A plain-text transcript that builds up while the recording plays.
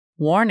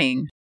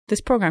Warning. This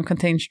program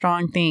contains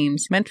strong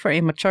themes meant for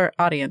a mature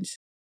audience.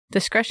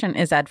 Discretion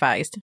is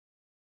advised.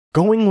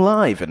 Going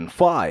live in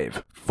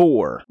 5,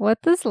 4. What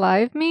does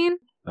live mean?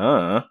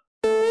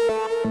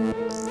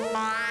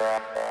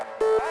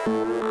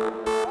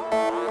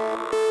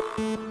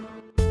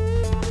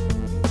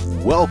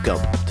 Welcome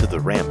to the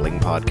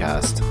Rambling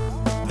Podcast,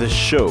 the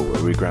show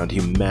where we ground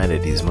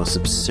humanity's most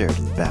absurd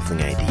and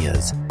baffling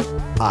ideas.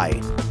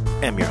 I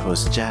am your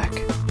host, Jack.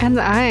 And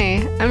I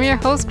am your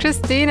host,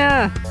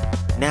 Christina.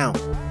 Now,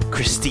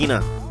 Christina,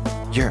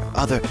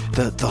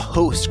 the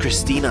host,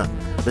 Christina,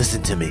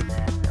 listen to me.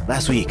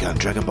 Last week on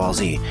Dragon Ball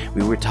Z,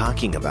 we were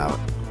talking about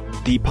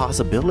the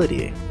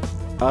possibility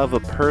of a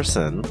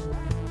person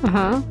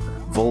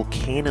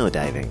volcano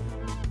diving.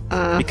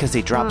 Because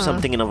they dropped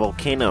something in a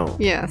volcano.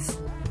 Yes.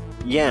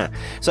 Yeah.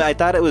 So I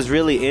thought it was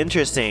really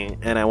interesting,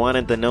 and I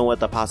wanted to know what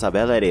the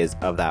possibilities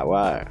of that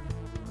were.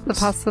 The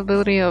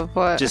possibility of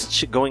what?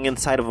 Just going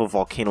inside of a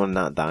volcano and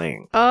not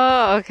dying.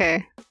 Oh,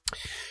 okay.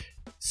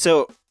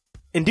 So,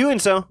 in doing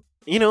so,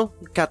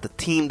 got the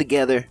team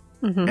together,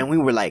 and we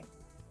were like,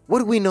 what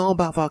do we know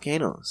about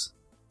volcanoes?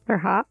 They're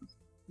hot?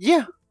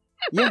 Yeah,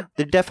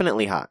 they're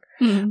definitely hot.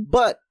 Mm-hmm.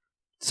 But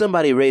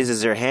somebody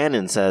raises their hand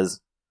and says,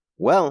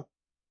 well,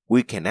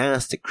 we can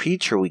ask the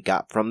creature we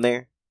got from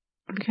there.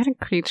 We got a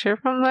creature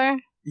from there?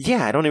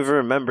 Yeah, I don't even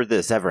remember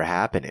this ever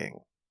happening.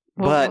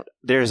 Well, but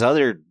there's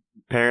other,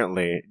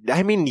 apparently,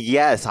 I mean,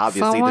 yes,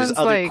 obviously, there's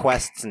other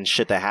quests and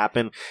shit that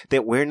happen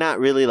that we're not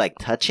really,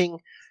 touching.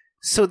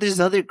 So there's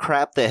other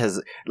crap that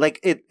has,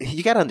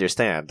 you gotta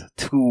understand,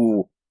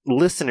 to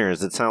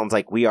listeners, it sounds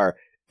like we are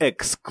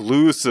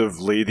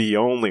exclusively the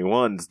only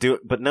ones do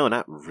it, but no,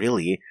 not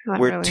really.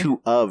 We're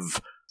two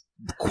of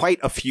quite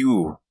a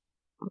few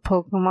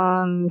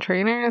Pokemon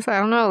trainers?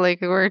 I don't know,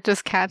 we're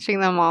just catching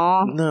them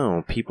all.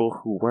 No, people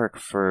who work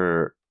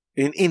for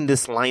in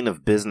this line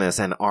of business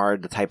and are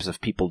the types of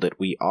people that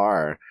we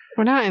are.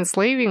 We're not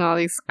enslaving all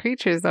these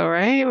creatures though,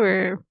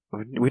 right?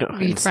 We don't.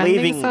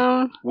 Enslaving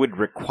would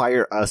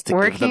require us to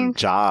give them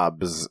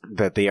jobs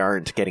that they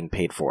aren't getting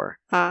paid for.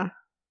 Are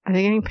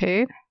they getting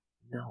paid?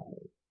 No.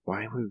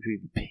 Why would we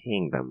be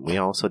paying them? We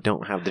also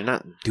don't have. They're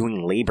not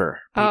doing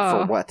labor. Paid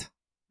for what?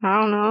 I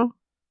don't know.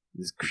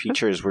 These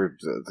creatures we're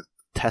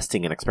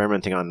testing and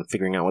experimenting on,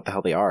 figuring out what the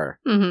hell they are.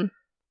 Mm-hmm.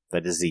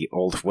 That is the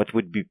old. What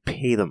would we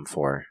pay them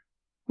for?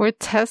 We're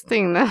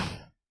testing them.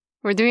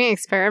 We're doing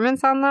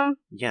experiments on them?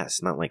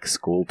 Yes, not like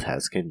school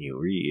tests. Can you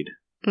read?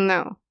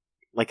 No.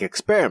 Like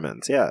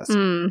experiments, yes.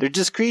 They're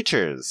just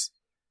creatures.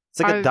 It's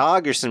like a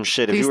dog or some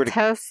shit. If these you were to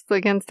tests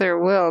against their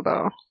will,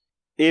 though.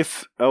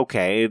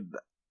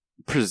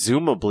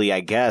 Presumably,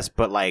 I guess,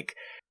 but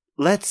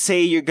let's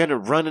say you're gonna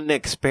run an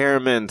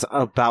experiment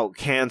about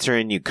cancer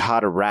and you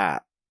caught a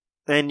rat,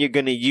 and you're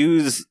gonna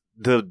use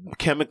the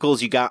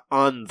chemicals you got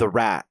on the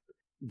rat.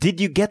 Did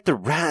you get the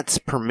rat's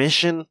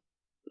permission?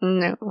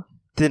 No.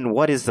 Then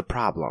what is the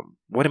problem?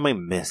 What am I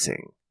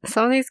missing?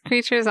 Some of these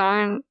creatures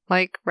aren't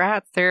like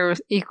rats. They're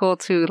equal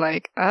to,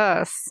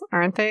 us,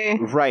 aren't they?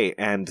 Right,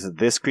 and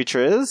this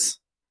creature is?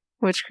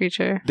 Which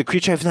creature? The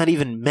creature I've not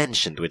even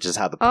mentioned, which is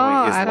how the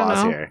point is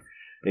lost here.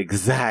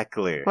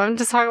 Exactly. Well, I'm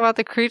just talking about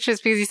the creatures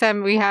because you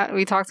said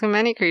we talked to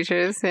many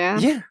creatures, yeah?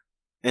 Yeah.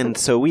 And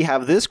so we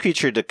have this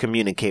creature to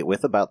communicate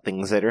with about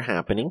things that are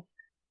happening.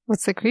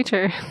 What's the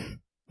creature?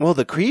 Well,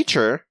 the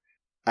creature,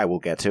 I will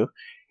get to,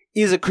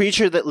 is a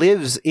creature that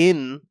lives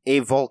in a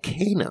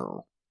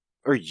volcano.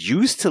 Or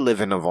used to live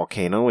in a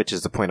volcano, which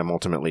is the point I'm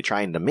ultimately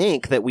trying to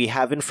make, that we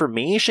have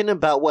information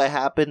about what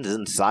happens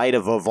inside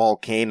of a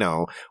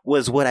volcano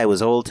was what I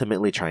was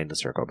ultimately trying to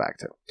circle back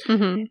to.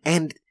 Mm-hmm.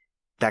 And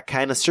that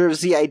kind of serves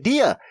the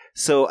idea.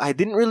 So I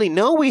didn't really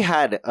know we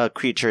had a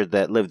creature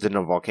that lived in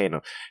a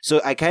volcano.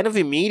 So I kind of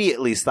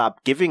immediately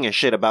stopped giving a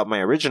shit about my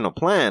original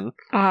plan,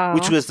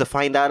 which was to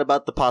find out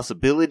about the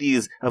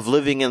possibilities of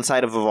living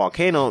inside of a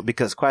volcano,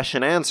 because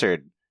question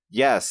answered,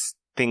 yes,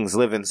 things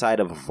live inside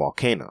of a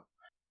volcano.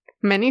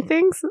 Many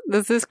things?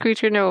 Does this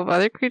creature know of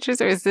other creatures,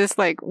 or is this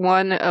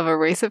one of a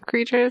race of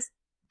creatures?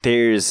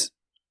 There's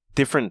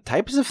different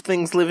types of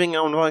things living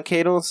on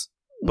volcanoes,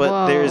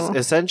 but there's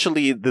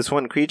essentially this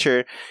one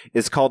creature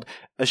is called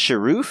a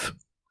sharoof,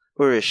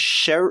 or a it's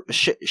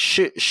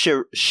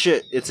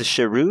a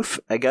sharoof,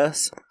 I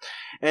guess.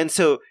 And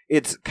so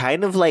it's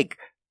kind of like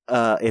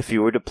if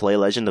you were to play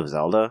Legend of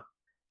Zelda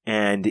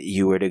and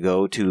you were to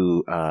go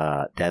to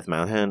Death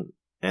Mountain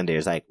and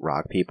there's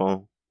rock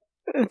people.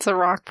 It's a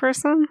rock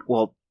person?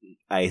 Well,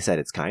 I said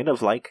it's kind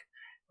of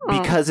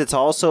because it's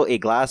also a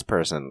glass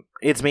person.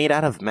 It's made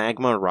out of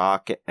magma,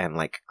 rock,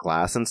 and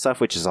glass and stuff,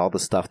 which is all the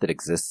stuff that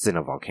exists in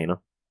a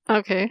volcano.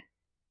 Okay.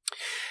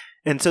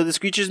 And so this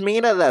creature's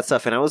made out of that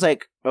stuff, and I was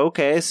like,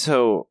 okay,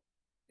 so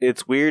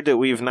it's weird that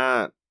we've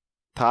not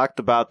talked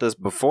about this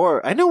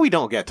before. I know we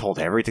don't get told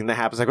everything that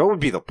happens. What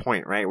would be the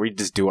point, right? We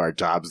just do our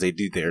jobs, they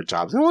do their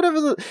jobs, and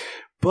whatever.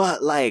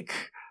 But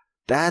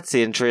that's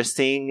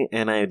interesting,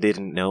 and I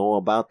didn't know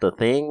about the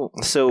thing.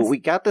 So we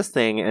got this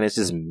thing, and it's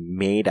just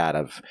made out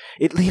of.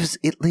 It lives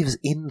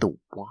in the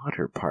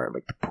water part,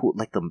 like the pool,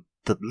 like the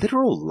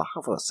literal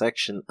lava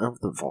section of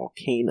the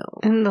volcano.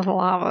 In the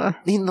lava.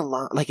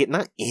 Like it,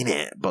 not in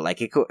it, but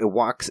like it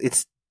walks.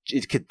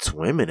 It could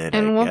swim in it.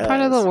 And what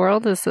part of the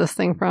world is this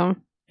thing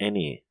from?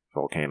 Any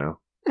volcano.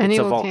 It's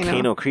a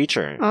volcano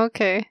creature.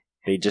 Okay.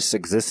 They just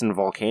exist in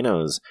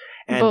volcanoes.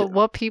 But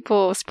what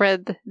people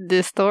spread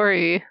this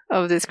story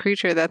of this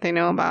creature that they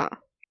know about?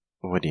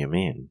 What do you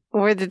mean?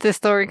 Where did this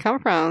story come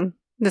from?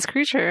 This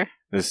creature?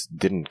 This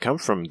didn't come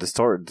from the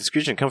story. This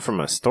creature didn't come from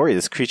a story.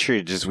 This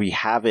creature we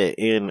have it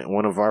in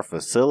one of our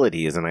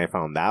facilities, and I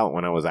found out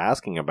when I was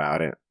asking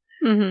about it.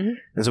 Mm-hmm.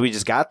 And so we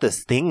just got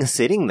this thing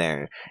sitting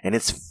there, and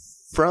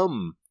it's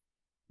from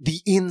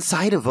the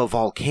inside of a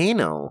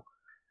volcano.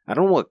 I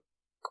don't know what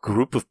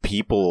group of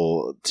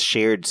people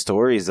shared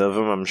stories of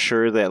them. I'm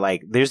sure that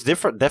like there's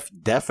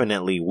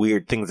definitely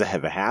weird things that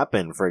have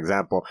happened. For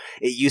example,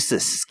 it used to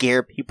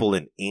scare people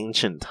in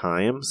ancient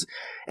times,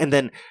 and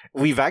then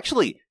we've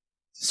actually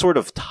sort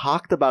of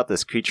talked about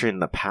this creature in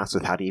the past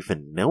without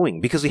even knowing,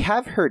 because we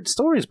have heard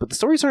stories, but the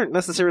stories aren't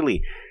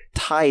necessarily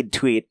tied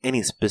to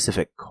any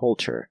specific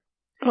culture.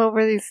 What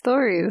were these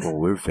stories? Well,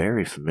 we're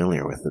very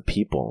familiar with the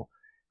people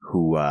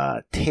who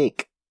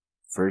take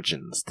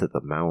virgins to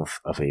the mouth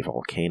of a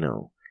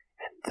volcano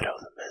and throw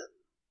them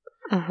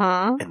in.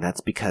 Uh-huh. And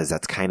that's because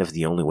that's kind of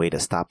the only way to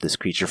stop this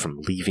creature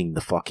from leaving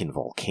the fucking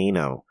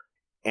volcano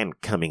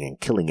and coming and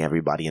killing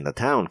everybody in the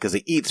town, because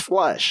it eats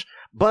flesh.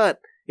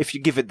 But if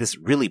you give it this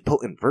really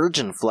potent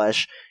virgin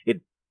flesh,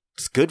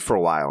 it's good for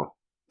a while.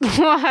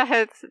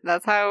 What?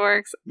 That's how it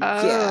works?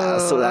 Oh, yeah,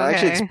 so that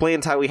actually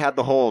explains how we had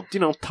the whole,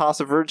 toss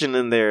a virgin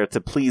in there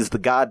to please the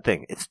god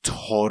thing. It's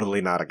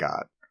totally not a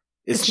god.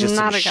 It's just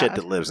some shit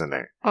that lives in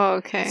there. Oh,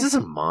 okay. This is a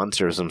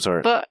monster of some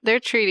sort. But they're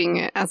treating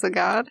it as a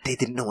god? They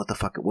didn't know what the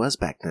fuck it was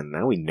back then.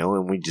 Now we know,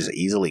 and we just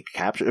easily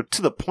capture it,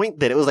 to the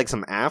point that it was like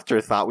some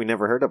afterthought we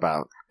never heard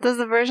about. Does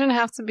the virgin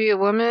have to be a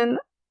woman?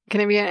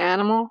 Can it be an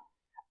animal?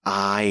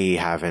 I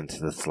haven't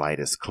the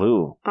slightest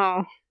clue.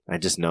 Oh. I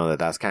just know that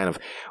that's kind of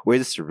where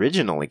this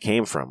originally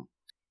came from.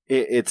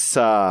 It's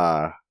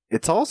also,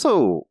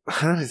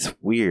 it's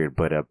weird,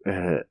 but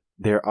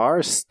there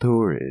are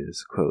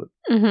stories, quote,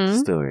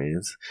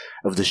 stories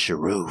of the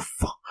Sharoof,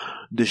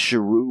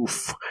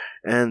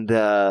 and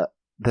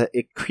that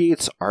it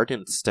creates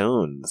ardent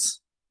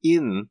stones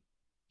in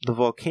the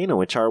volcano,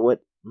 which are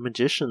what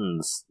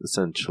magicians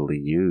essentially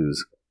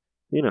use.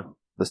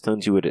 The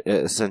stones you would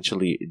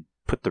essentially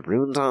put the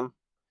runes on.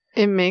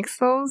 It makes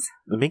those?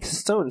 It makes the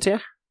stones, yeah.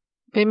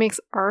 It makes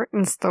art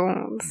and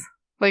stones.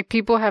 Like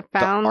people have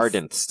found... The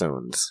ardent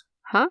stones.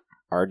 Huh?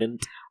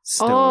 Ardent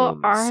stones. Oh,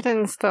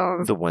 ardent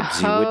stones. The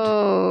ones you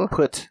would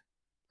put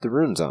the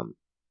runes on.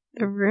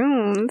 The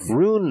runes?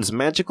 Runes,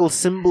 magical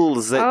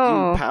symbols that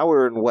you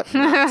power and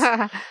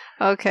whatnot.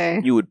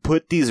 Okay. You would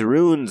put these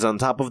runes on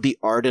top of the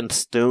ardent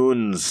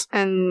stones.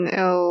 And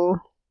it'll...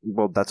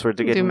 Well, that's where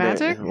to get... Do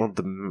magic?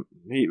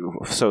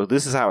 So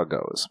this is how it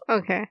goes.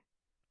 Okay.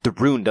 The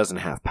rune doesn't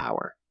have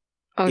power.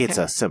 Okay. It's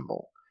a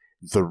symbol.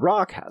 The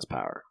rock has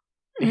power.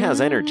 It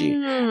has energy.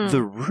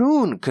 The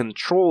rune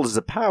controls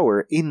the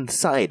power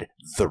inside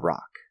the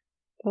rock.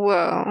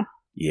 Whoa.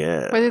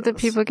 Yeah. Where did the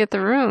people get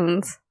the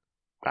runes?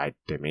 They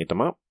made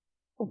them up.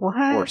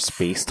 What? Or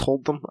space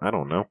told them. I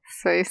don't know.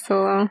 Space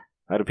told them.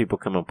 How do people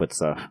come up with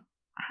stuff? I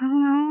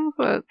don't know,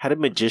 but... How did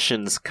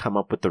magicians come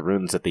up with the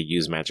runes that they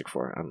use magic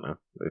for? I don't know.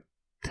 They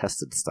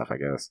tested stuff, I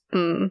guess.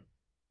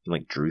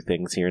 Like drew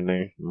things here and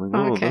there. I'm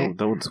like, okay. No,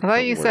 don't. I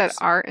thought you said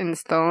art and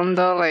stone,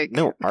 though. Like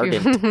no,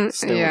 ardent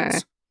stones. Yeah.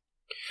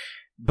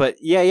 But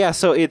yeah.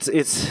 So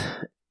it's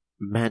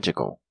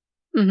magical.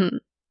 Mm-hmm.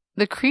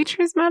 The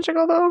creature's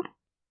magical, though.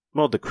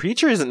 Well, the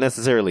creature isn't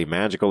necessarily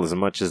magical as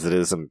much as it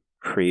is some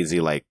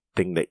crazy like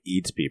thing that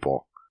eats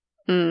people.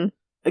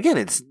 Again,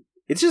 it's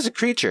just a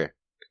creature.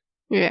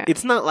 Yeah.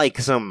 It's not like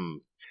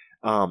some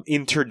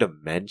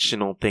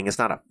interdimensional thing. It's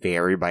not a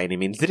fairy by any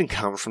means. It didn't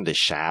come from the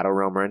shadow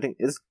realm or anything.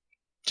 It's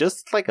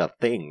just like a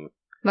thing.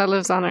 That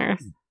lives on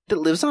Earth. That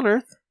lives on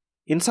Earth.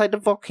 Inside the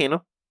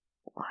volcano.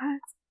 What?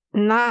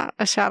 Not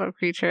a shadow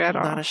creature at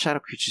all. Not a shadow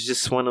creature. It's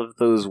just one of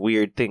those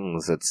weird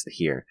things that's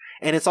here.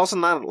 And it's also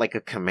not like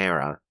a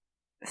chimera.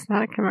 It's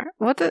not a chimera.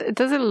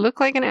 Does it look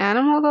like an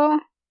animal, though?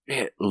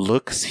 It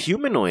looks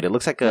humanoid. It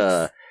looks like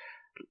a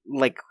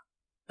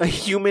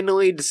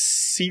humanoid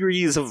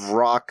series of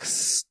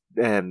rocks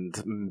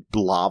and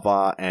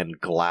lava and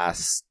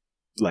glass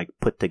like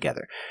put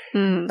together.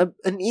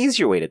 An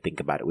easier way to think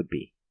about it would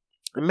be,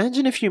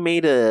 imagine if you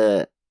made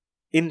a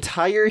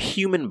entire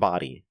human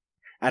body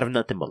out of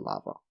nothing but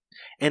lava,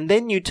 and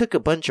then you took a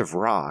bunch of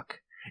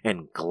rock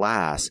and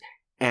glass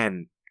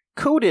and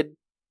coated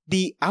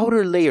the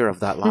outer layer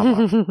of that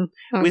lava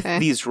with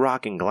these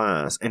rock and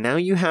glass, and now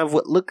you have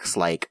what looks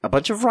like a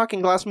bunch of rock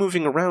and glass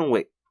moving around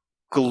with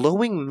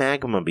glowing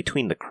magma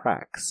between the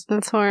cracks.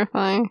 That's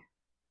horrifying.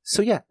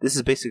 So yeah, this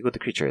is basically what the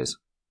creature is.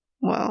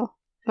 Well,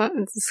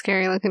 it's a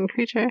scary looking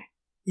creature.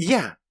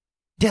 Yeah.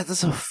 Yeah,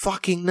 that's a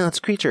fucking nuts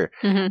creature.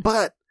 Mm-hmm.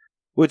 But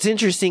what's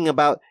interesting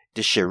about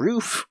the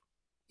Sharoof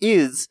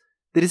is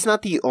that it's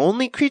not the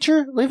only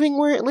creature living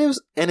where it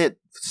lives, and it's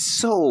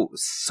so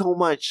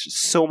much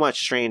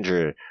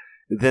stranger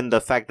than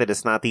the fact that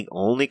it's not the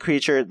only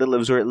creature that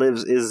lives where it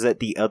lives is that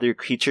the other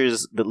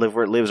creatures that live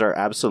where it lives are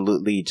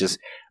absolutely just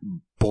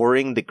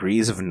boring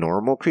degrees of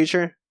normal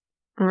creature.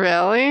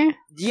 Really?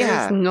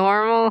 Yeah. There's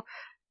normal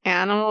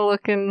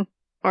animal-looking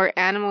or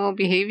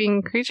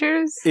animal-behaving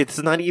creatures? It's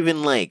not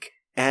even like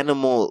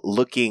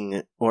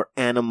animal-looking or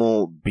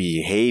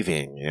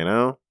animal-behaving, you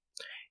know?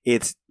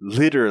 It's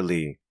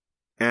literally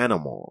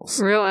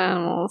animals. Real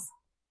animals.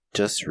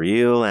 Just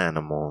real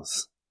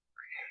animals.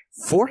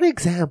 For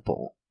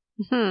example,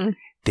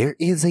 there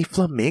is a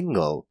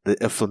flamingo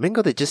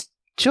that just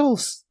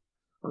chills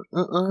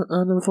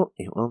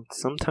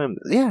sometimes,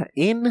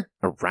 in,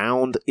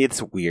 around.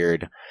 It's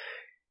weird.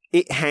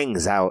 It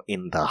hangs out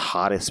in the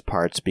hottest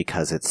parts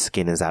because its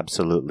skin is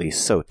absolutely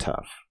so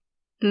tough.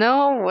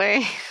 No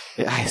way.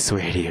 I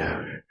swear to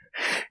you.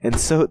 And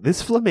so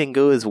this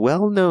flamingo is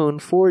well known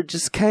for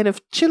just kind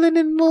of chilling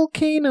in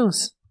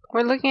volcanoes.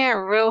 We're looking at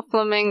real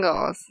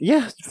flamingos.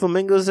 Yeah,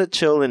 flamingos that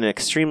chill in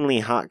extremely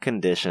hot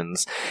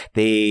conditions.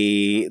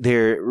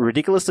 Their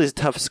ridiculously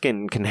tough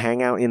skin can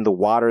hang out in the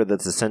water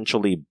that's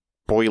essentially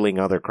boiling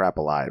other crap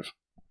alive.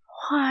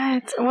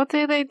 What? What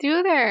do they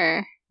do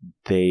there?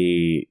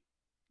 They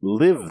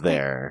live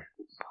there.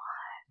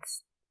 What?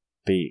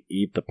 They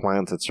eat the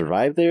plants that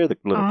survive there, the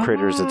little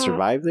critters that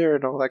survive there,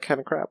 and all that kind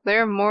of crap.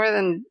 There are more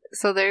than...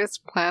 So there's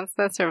plants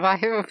that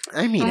survive?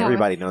 I mean,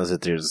 everybody knows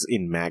that there's,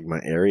 in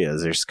magma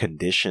areas, there's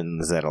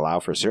conditions that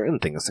allow for certain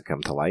things to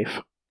come to life.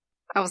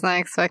 I was not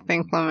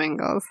expecting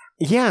flamingos.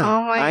 Yeah.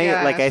 Oh my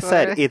gosh. Like I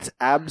said, it's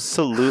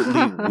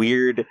absolutely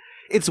weird.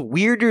 It's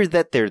weirder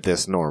that they're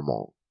this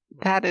normal.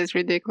 That is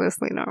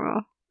ridiculously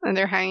normal. And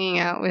they're hanging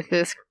out with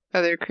this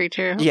other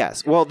creature?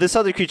 Yes. Well, this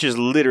other creature is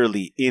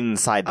literally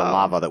inside the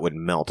lava that would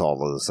melt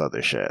all of this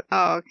other shit.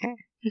 Oh, okay.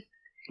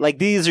 Like,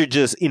 these are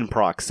just in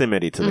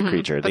proximity to the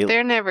creature. But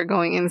they're never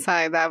going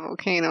inside that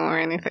volcano or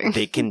anything.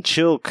 They can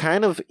chill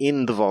kind of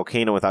in the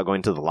volcano without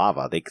going to the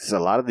lava. A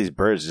lot of these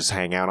birds just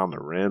hang out on the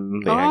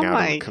rim. They hang out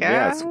on the...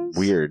 Yeah, it's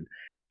weird.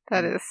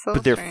 That is so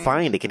But they're strange.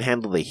 fine. They can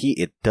handle the heat.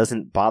 It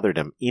doesn't bother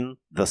them in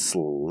the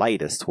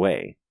slightest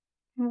way.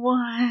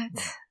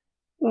 What?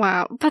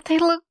 Wow. But they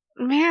look...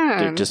 Man.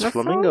 They're just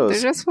flamingos.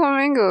 They're just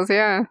flamingos,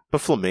 yeah.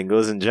 But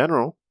flamingos in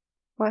general...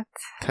 What?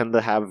 Tend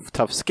to have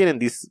tough skin, and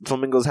these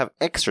flamingos have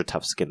extra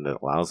tough skin that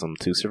allows them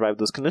to survive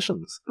those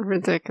conditions.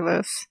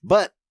 Ridiculous.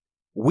 But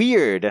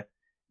weird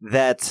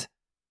that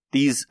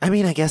these... I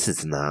mean, I guess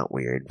it's not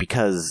weird,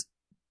 because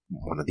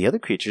one of the other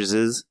creatures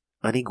is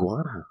an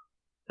iguana.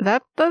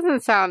 That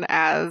doesn't sound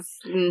as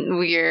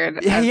weird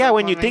as yeah,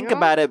 when you flamingo. think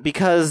about it,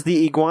 because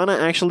the iguana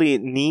actually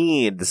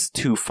needs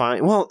to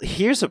find... Well,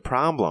 here's a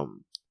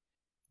problem.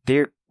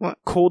 They're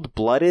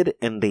cold-blooded,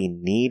 and they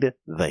need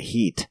the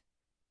heat.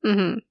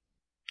 Mm-hmm.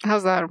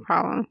 How's that a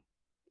problem?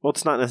 Well,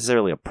 it's not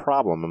necessarily a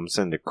problem. I'm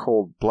saying they're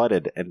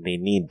cold-blooded and they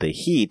need the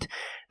heat.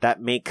 That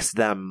makes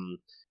them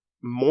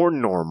more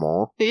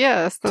normal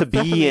to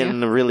be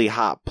in a really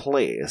hot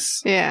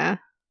place. Yeah.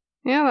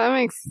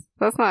 Yeah,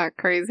 that's not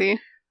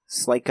crazy.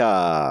 It's like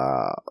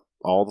all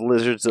the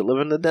lizards that live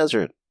in the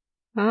desert.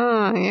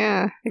 Oh,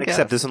 yeah.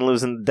 Except this one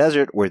lives in the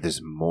desert where there's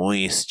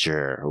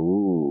moisture.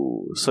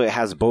 Ooh. So it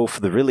has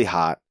both the really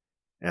hot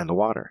and the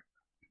water.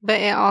 But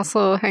it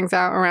also hangs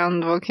out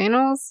around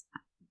volcanoes?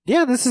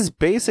 Yeah, this is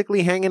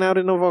basically hanging out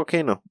in a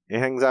volcano. It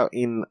hangs out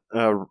in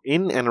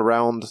and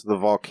around the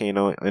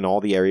volcano in all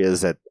the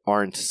areas that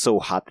aren't so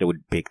hot that it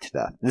would bake to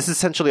death. This is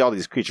essentially all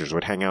these creatures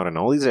would hang out in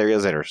all these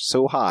areas that are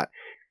so hot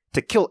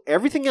to kill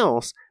everything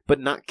else, but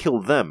not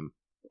kill them.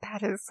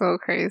 That is so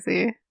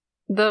crazy.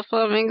 The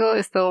flamingo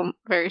is still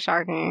very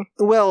shocking.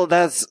 Well,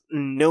 that's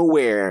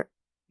nowhere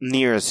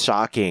near as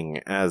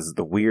shocking as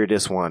the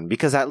weirdest one,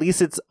 because at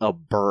least it's a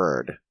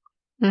bird.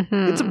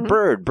 Mm-hmm. It's a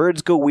bird.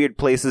 Birds go weird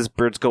places.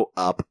 Birds go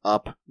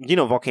up. You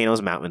know,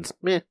 volcanoes, mountains.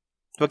 Meh.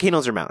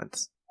 Volcanoes are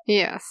mountains.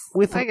 Yes,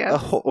 With I guess.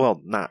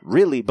 Well, not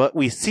really, but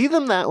we see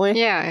them that way.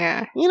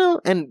 Yeah. You know,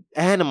 and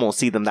animals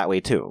see them that way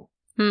too.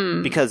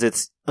 Because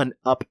it's an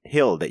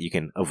uphill that you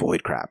can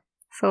avoid crap.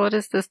 So what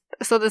is this?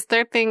 So this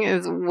third thing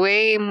is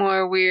way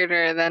more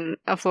weirder than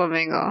a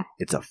flamingo.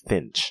 It's a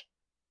finch.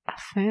 A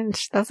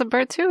finch? That's a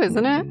bird too,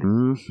 isn't it?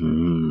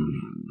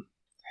 Mm-hmm.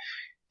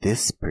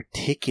 This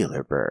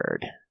particular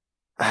bird...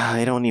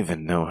 I don't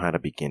even know how to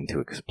begin to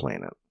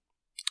explain it.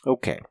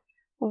 Okay.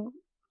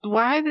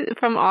 Why,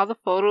 from all the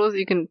photos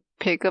you can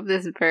pick up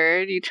this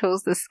bird, you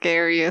chose the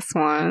scariest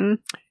one?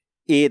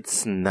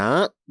 It's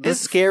not the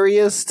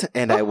scariest,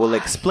 and I will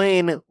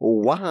explain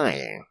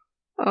why.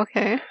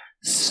 Okay.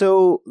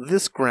 So,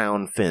 this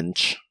ground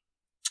finch,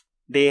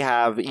 they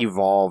have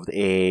evolved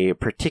a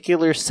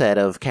particular set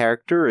of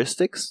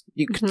characteristics,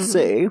 you could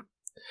say,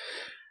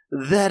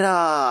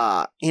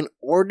 that in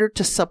order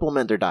to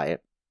supplement their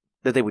diet,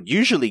 that they would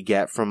usually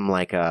get from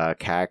like a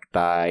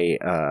cacti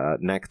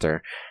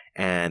nectar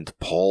and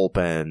pulp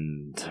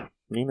and,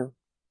 you know,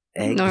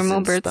 eggs normal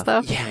and bird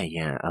stuff?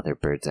 Yeah, other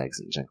birds' eggs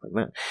and junk like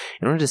that.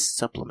 In order to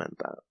supplement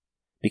that.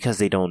 Because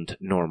they don't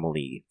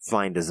normally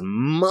find as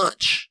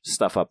much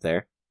stuff up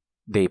there.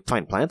 They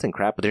find plants and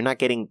crap, but they're not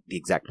getting the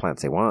exact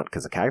plants they want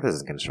because the cactus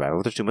isn't going to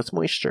survive. There's too much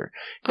moisture.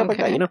 Crap like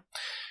that,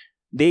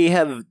 They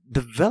have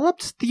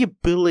developed the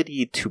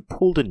ability to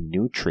pull the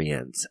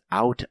nutrients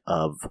out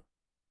of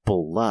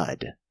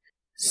blood.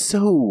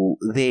 So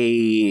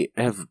they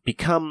have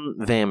become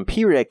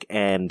vampiric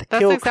and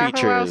kill creatures. That's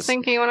exactly what I was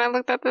thinking when I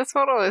looked at this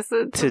photo. It's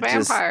a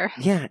vampire.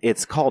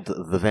 It's called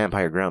the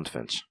vampire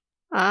groundfinch.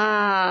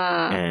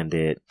 And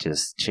it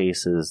just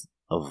chases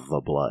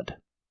the blood.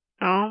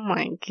 Oh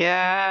my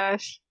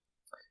gosh.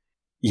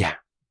 Yeah.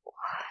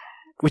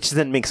 Which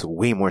then makes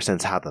way more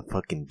sense how the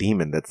fucking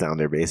demon that's down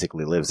there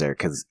basically lives there.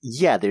 Because,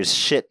 there's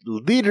shit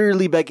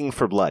literally begging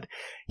for blood.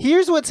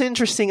 Here's what's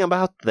interesting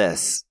about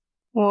this.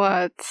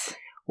 What?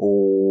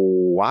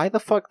 Why the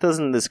fuck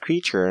doesn't this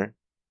creature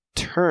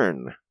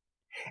turn?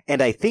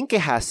 And I think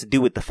it has to do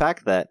with the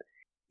fact that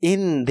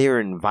in their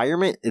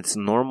environment, it's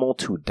normal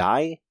to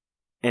die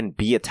and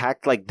be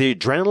attacked. Like, the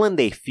adrenaline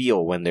they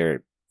feel when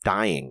they're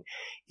dying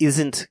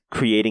isn't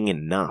creating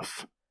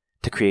enough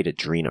to create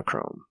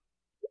adrenochrome.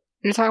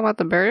 You're talking about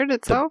the bird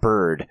itself? The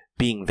bird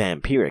being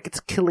vampiric. It's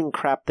killing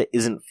crap that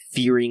isn't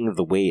fearing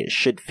the way it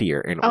should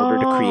fear in order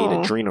to create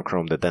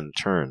adrenochrome that then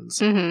turns.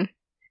 Mm-hmm.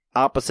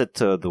 Opposite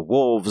to the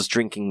wolves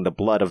drinking the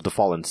blood of the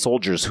fallen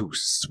soldiers who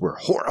were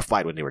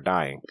horrified when they were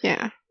dying.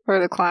 Yeah, or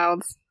the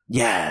clouds.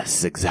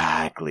 Yes,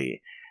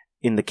 exactly.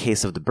 In the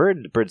case of the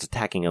bird's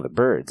attacking other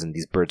birds, and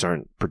these birds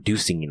aren't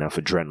producing enough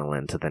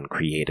adrenaline to then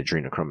create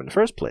adrenochrome in the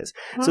first place.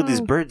 So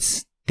these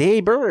birds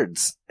stay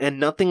birds, and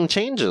nothing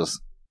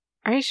changes.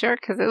 Are you sure?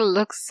 Because it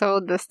looks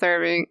so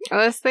disturbing.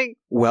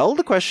 Well,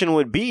 the question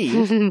would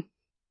be,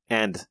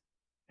 and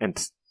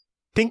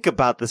think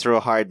about this real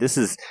hard. This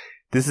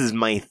is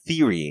my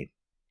theory,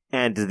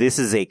 and this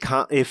is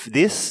if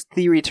this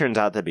theory turns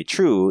out to be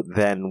true,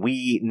 then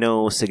we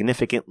know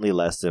significantly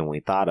less than we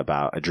thought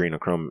about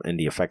adrenochrome and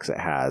the effects it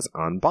has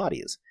on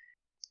bodies.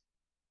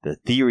 The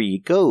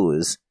theory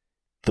goes,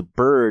 the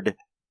bird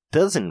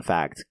does in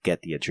fact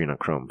get the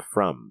adrenochrome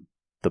from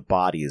the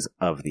bodies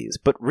of these,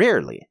 but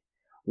rarely.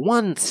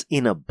 Once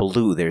in a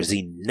blue, there's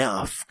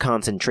enough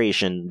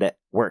concentration that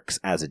works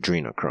as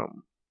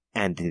adrenochrome.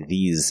 And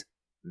these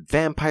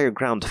vampire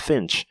ground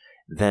finch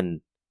then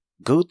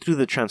go through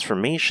the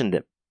transformation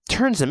that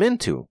turns them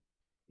into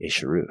a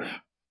sharoof.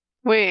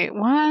 Wait,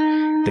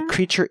 what? The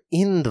creature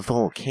in the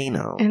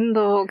volcano.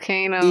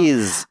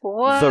 Is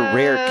the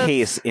rare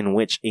case in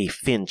which a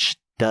finch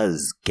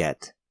does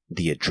get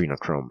the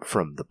adrenochrome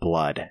from the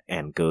blood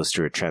and goes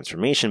through a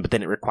transformation, but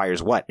then it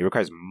requires what? It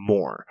requires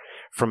more.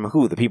 From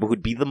who? The people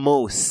who'd be the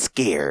most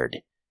scared.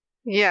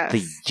 Yes.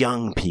 The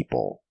young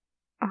people.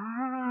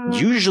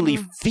 Usually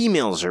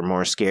females are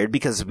more scared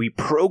because we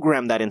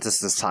program that into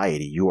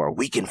society. You are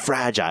weak and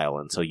fragile,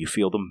 and so you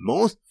feel the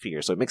most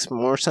fear. So it makes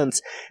more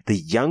sense. The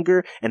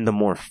younger and the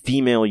more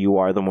female you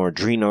are, the more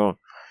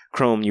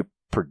adrenochrome you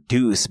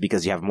produce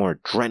because you have more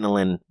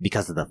adrenaline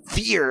because of the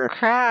fear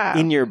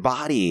in your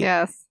body.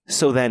 Yes.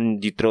 So then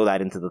you throw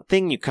that into the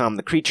thing, you calm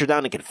the creature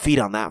down, it can feed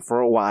on that for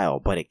a while.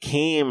 But it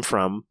came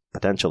from,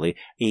 potentially,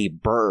 a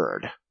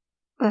bird.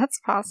 That's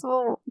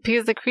possible.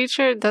 Because the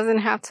creature doesn't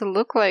have to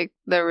look like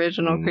the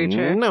original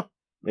creature. No,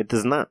 it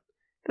does not.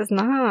 It does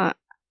not.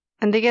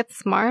 And they get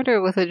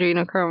smarter with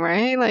adrenochrome,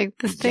 right? Like,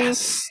 this thing...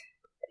 Yes.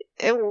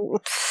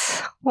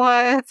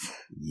 What?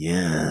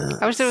 Yeah.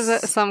 I wish there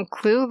was some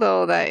clue,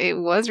 though, that it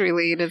was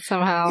related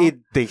somehow.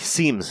 They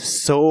seem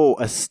so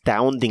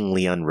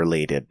astoundingly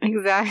unrelated.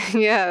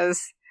 Exactly,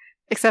 yes.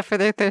 Except for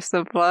their thirst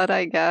of blood,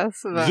 I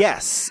guess. But...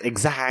 Yes,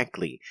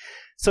 exactly.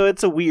 So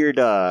it's a weird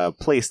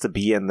place to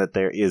be in that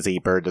there is a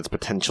bird that's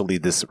potentially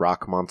this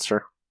rock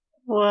monster.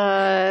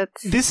 What?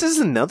 This is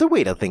another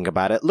way to think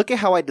about it. Look at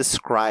how I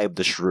described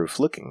the sharoof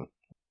looking.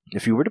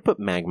 If you were to put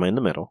magma in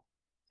the middle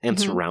and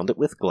surround it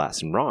with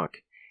glass and rock,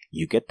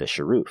 you get the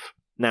sharoof.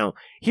 Now,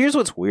 here's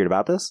what's weird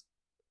about this.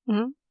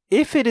 Mm-hmm.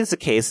 If it is the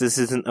case, this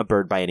isn't a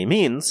bird by any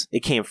means,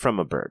 it came from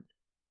a bird.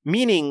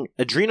 Meaning,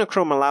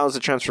 adrenochrome allows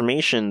the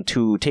transformation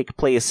to take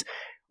place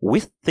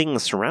with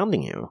things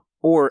surrounding you,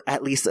 or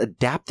at least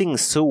adapting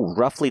so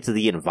roughly to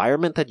the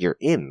environment that you're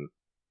in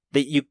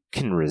that you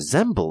can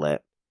resemble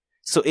it.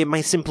 So it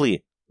might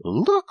simply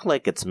look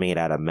like it's made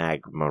out of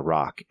magma,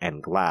 rock,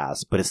 and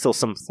glass, but it's still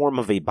some form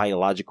of a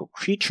biological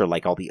creature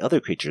like all the other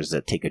creatures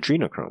that take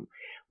adrenochrome.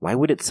 Why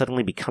would it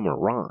suddenly become a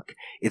rock?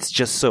 It's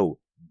just so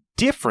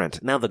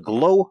different. Now, the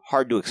glow,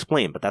 hard to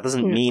explain, but that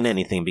doesn't mean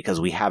anything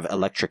because we have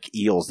electric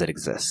eels that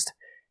exist.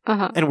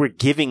 And we're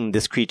giving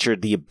this creature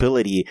the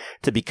ability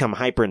to become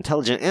hyper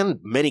intelligent, and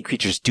many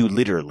creatures do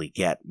literally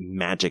get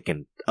magic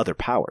and other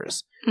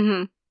powers.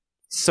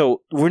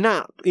 So we're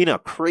not in a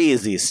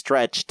crazy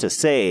stretch to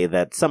say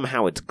that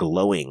somehow it's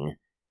glowing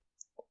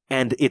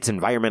and its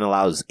environment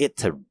allows it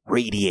to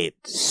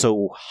radiate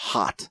so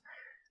hot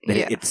that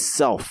it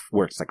itself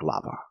works like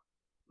lava.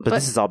 But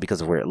this is all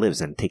because of where it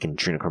lives and taking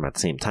adrenochrome at the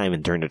same time,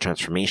 and during the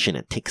transformation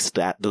it takes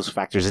those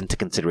factors into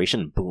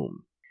consideration,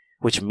 boom.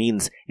 which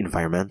means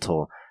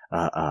environmental,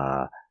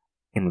 the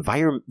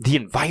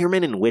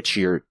environment in which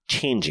you're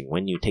changing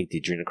when you take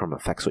the adrenochrome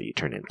affects what you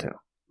turn into.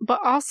 But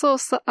also,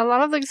 a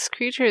lot of these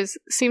creatures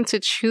seem to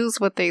choose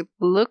what they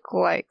look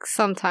like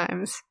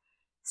sometimes.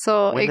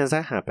 So when has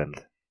that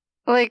happened?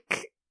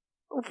 Like,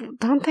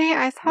 don't they?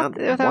 I thought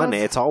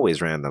it's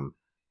always random.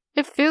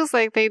 It feels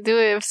like they do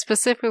it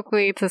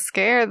specifically to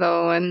scare,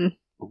 though. And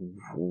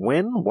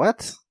when?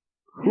 What?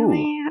 Who?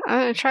 Really?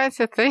 I'm trying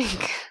to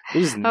think.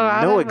 There's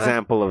no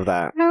example of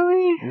that.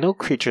 Really? No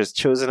creature has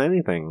chosen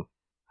anything.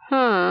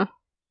 Huh.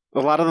 A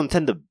lot of them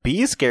tend to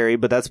be scary,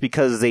 but that's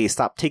because they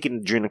stop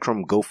taking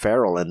adrenochrome, go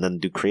feral, and then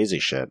do crazy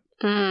shit.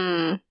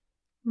 Man,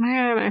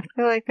 I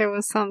feel like there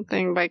was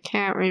something, but I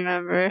can't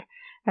remember.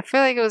 I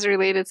feel like it was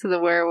related to the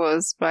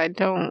werewolves, but I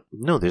don't.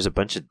 No, there's a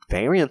bunch of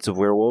variants of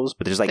werewolves,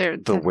 but there's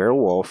like the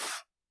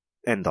werewolf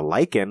and the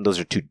lichen. Those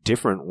are two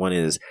different. One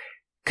is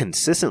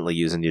consistently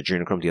using the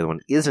adrenochrome, the other one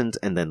isn't.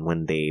 And then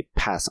when they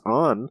pass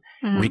on,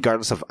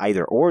 regardless of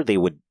either or, they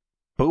would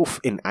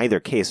both, in either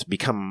case,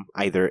 become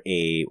either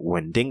a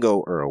Wendigo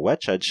or a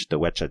Wetchudge, the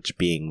Wetchudge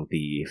being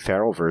the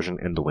feral version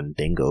and the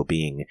Wendigo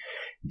being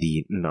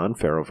the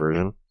non-feral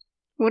version.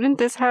 Wouldn't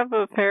this have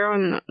a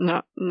feral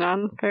and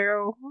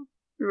non-feral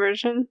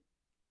version?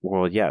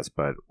 Well, yes,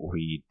 but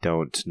we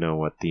don't know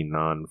what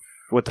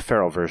the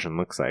feral version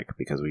looks like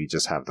because we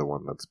just have the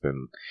one that's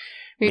been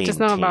maintained. Just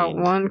know about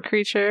one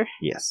creature?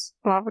 Yes.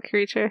 Lava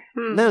creature?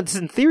 Now,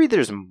 in theory,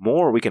 there's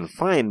more we can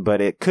find, but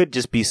it could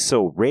just be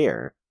so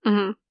rare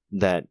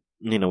that,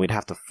 we'd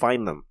have to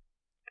find them.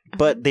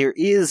 But there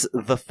is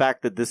the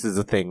fact that this is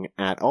a thing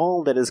at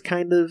all that is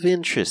kind of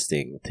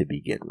interesting to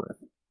begin with.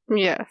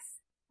 Yes.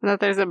 That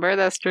there's a bird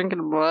that's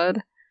drinking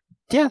blood.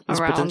 Yeah, it's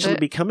potentially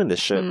becoming this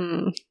shit.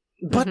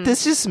 But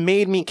this just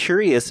made me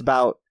curious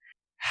about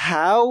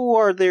how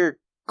are there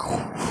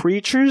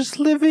creatures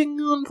living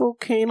on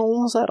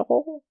volcanoes at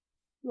all?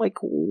 Like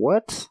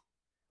what?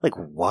 Like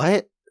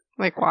what?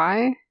 Like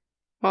why?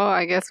 Well,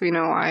 I guess we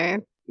know why.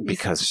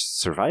 Because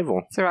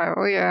survival.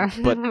 Survival, yeah.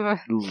 But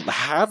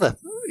how the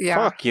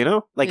fuck,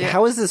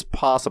 how is this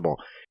possible?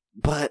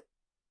 But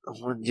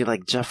when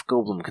Jeff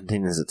Goldblum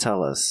continues to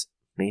tell us,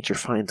 nature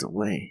finds a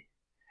way.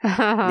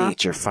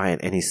 Nature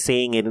finds, and he's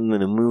saying it in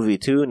the movie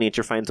too.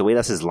 Nature finds a way.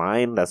 That's his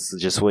line. That's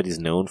just what he's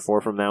known for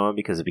from now on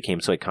because it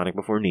became so iconic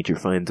before. Nature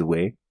finds a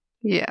way.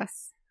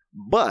 Yes.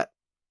 But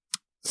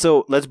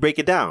so let's break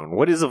it down.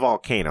 What is a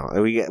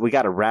volcano? We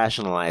got to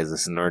rationalize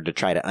this in order to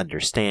try to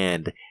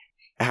understand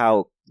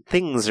how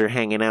things are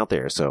hanging out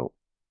there. So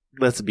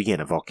let's begin.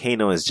 A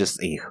volcano is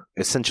just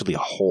essentially a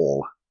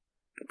hole.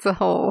 It's a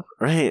hole.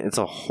 Right. It's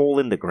a hole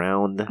in the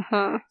ground,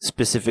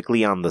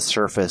 specifically on the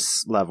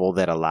surface level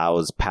that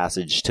allows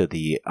passage to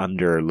the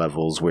under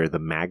levels where the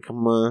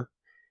magma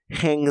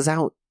hangs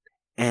out.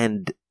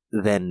 And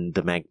then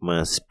the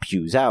magma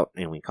spews out,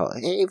 and we call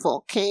it a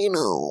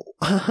volcano.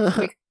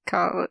 We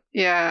call it,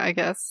 yeah, I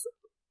guess.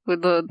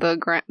 With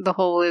the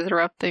hole is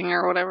erupting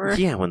or whatever.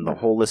 Yeah, when the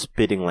hole is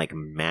spitting like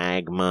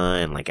magma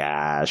and like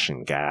ash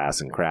and gas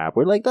and crap,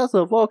 we're like, that's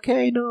a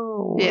volcano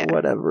or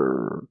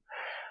whatever.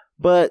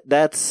 But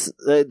that's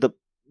the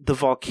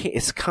volcano.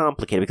 It's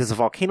complicated because the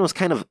volcano is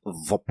kind of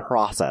the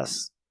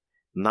process,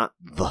 not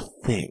the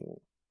thing.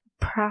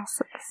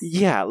 Process.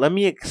 Yeah, let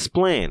me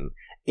explain.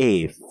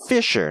 A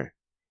fissure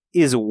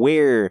is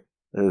where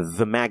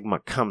the magma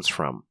comes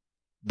from.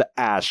 The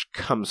ash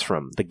comes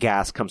from. The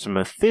gas comes from.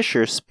 A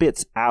fissure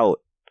spits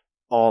out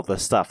all the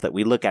stuff that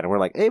we look at and we're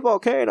like, a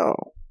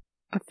volcano.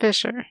 A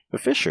fissure. A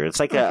fissure. It's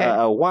like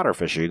a water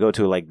fissure. You go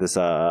to like this,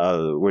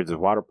 where there's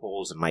water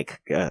pools and like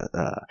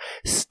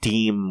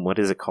steam, what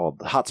is it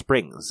called? Hot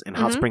springs. And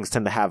hot springs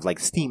tend to have like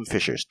steam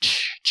fissures.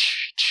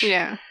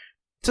 Yeah.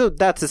 So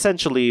that's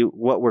essentially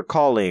what we're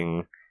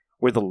calling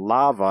where the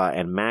lava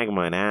and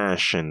magma and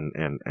ash and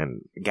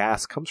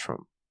gas comes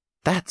from.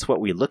 That's what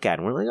we look at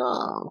and we're like,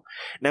 oh.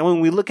 Now when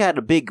we look at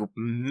a big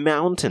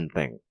mountain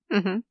thing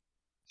and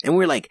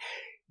we're like,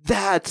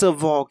 that's a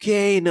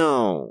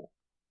volcano.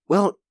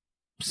 Well,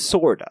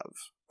 sort of.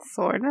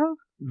 Sort of?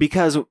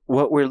 Because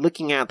what we're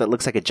looking at that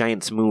looks like a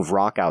giant smooth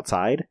rock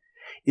outside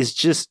is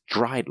just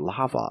dried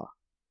lava.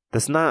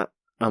 That's not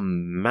a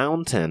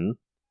mountain,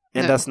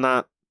 and that's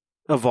not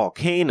a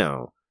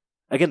volcano.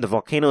 Again, the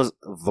volcano is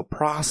the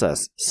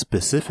process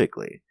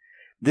specifically.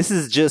 This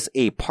is just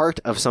a part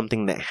of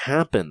something that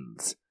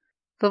happens.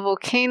 The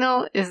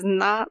volcano is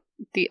not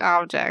the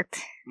object.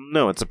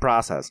 No, it's a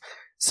process.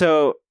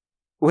 So,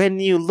 when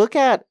you look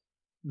at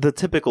the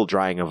typical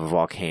drawing of a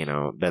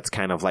volcano that's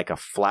kind of like a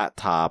flat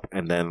top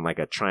and then like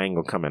a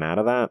triangle coming out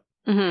of that,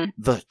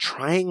 the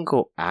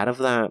triangle out of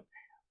that,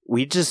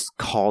 we just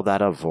call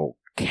that a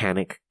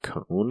volcanic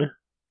cone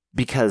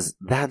because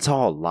that's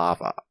all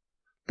lava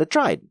that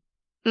dried.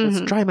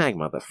 It's dry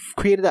magma that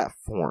created that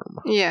form.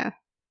 Yeah.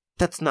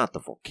 That's not the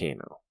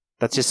volcano.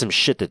 That's just some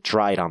shit that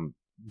dried on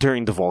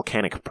during the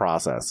volcanic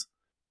process.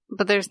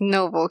 But there's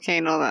no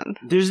volcano then.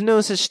 There's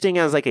no such thing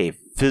as like a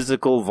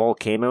physical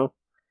volcano.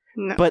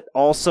 No. But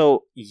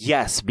also,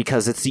 yes,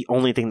 because it's the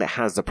only thing that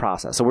has the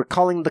process. So we're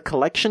calling the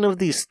collection of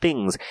these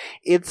things,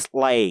 it's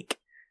like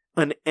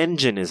an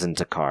engine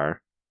isn't a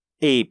car,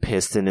 a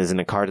piston isn't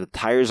a car, the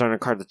tires aren't a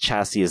car, the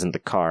chassis isn't a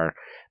car,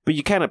 but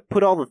you kind of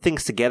put all the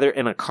things together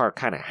and a car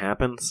kind of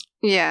happens.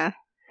 Yeah.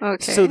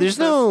 Okay. So there's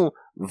no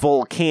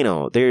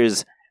volcano.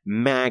 There's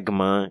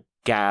magma,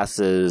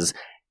 gases,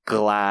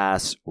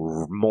 glass,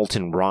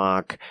 molten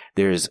rock,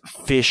 there's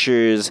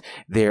fissures,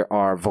 there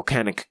are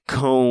volcanic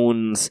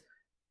cones,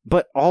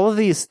 but all of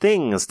these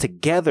things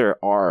together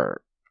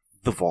are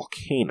the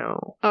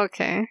volcano.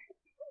 Okay.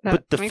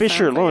 But the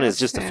fissure alone is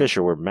just a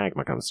fissure where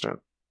magma comes from.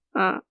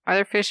 Are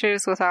there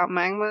fissures without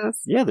magmas?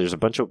 Yeah, there's a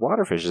bunch of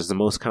water fissures, the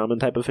most common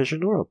type of fissure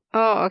in the world.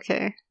 Oh,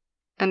 okay.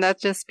 And that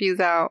just spews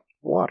out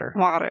water.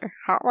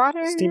 Hot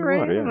water? Steam right?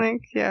 water, yeah.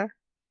 Yeah.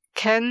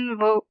 Can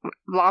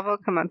lava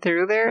come out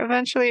through there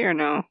eventually, or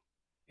no?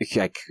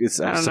 I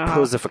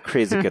suppose if a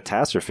crazy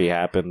catastrophe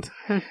happened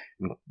and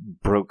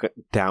broke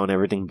down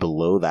everything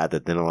below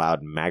that then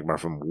allowed magma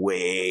from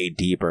way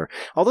deeper.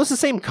 Although it's the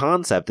same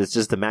concept, it's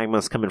just the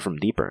magma's coming from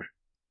deeper.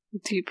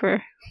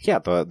 Deeper. Yeah,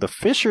 the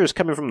fissure is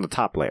coming from the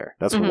top layer.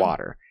 That's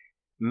water.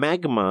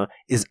 Magma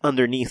is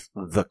underneath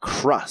the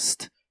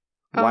crust,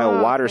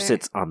 while water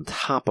sits on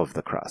top of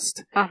the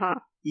crust.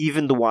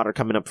 Even the water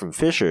coming up from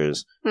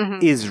fissures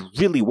is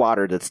really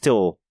water that's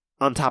still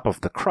on top of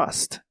the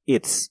crust.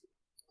 It's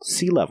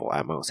sea level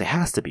at most. It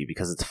has to be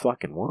because it's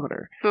fucking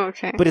water.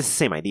 Okay. But it's the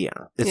same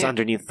idea. It's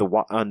underneath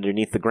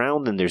the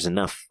ground, and there's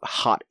enough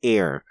hot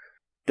air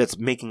that's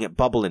making it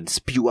bubble and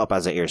spew up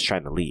as the air is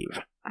trying to leave.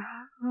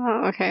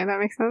 Oh, okay, that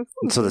makes sense.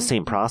 And so the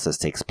same process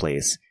takes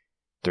place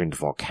during the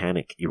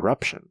volcanic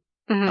eruption.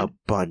 A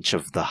bunch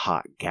of the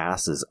hot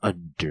gases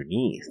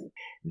underneath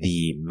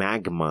the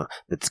magma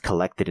that's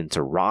collected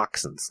into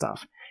rocks and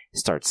stuff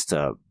starts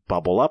to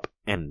bubble up,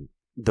 and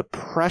the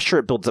pressure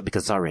it builds up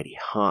because it's already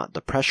hot.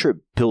 The pressure it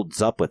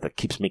builds up with, it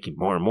keeps making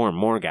more and more and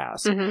more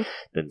gas,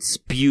 then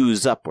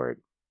spews upward.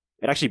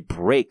 It actually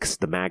breaks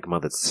the magma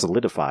that's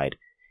solidified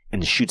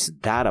and shoots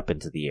that up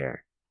into the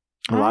air.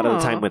 A lot of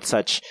the time with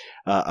such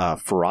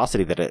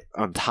ferocity that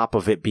on top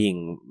of it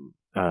being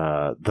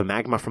the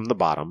magma from the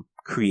bottom,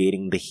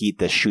 creating the heat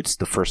that shoots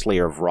the first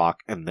layer of rock,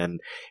 and then,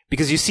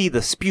 because you see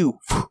the spew,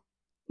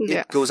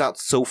 it goes out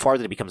so far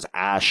that it becomes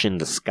ash in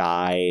the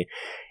sky,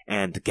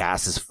 and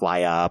gases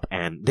fly up,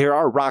 and there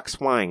are rocks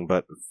flying,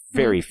 but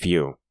very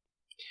few.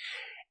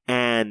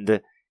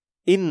 And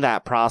in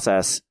that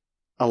process,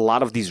 a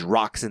lot of these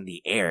rocks in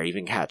the air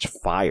even catch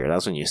fire.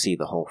 That's when you see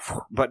the whole...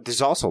 But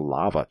there's also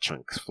lava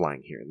chunks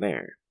flying here and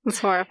there. It's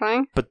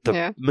horrifying. But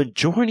the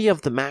majority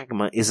of the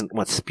magma isn't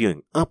what's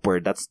spewing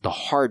upward. That's the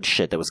hard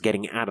shit that was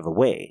getting out of the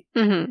way.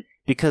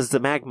 Because the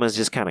magma is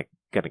just kind of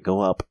going to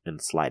go up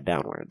and slide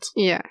downwards.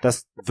 Yeah.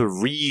 That's the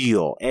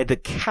real... the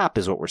cap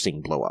is what we're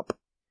seeing blow up.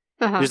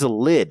 There's a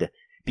lid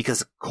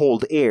because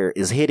cold air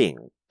is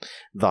hitting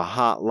the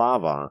hot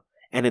lava,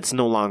 and it's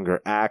no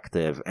longer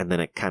active, and then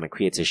it kind of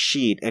creates a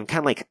sheet, and kind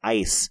of like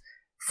ice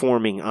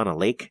forming on a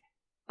lake.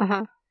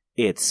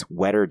 It's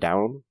wetter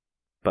down,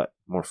 but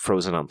more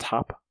frozen on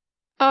top.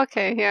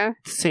 Okay, yeah.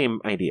 Same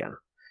idea.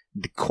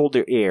 The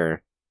colder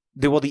air,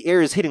 the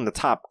air is hitting the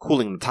top,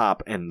 cooling the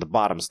top, and the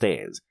bottom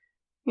stays.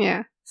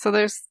 Yeah, so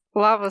there's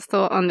lava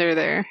still under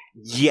there.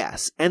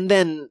 Yes, and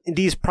then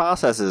these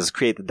processes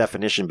create the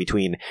definition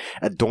between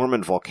a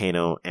dormant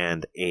volcano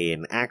and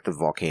an active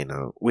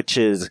volcano, which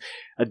is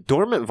a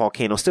dormant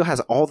volcano still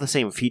has all the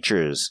same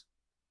features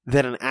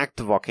that an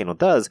active volcano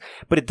does,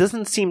 but it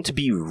doesn't seem to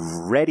be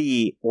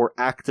ready or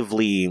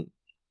actively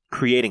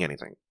creating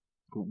anything.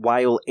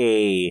 While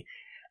a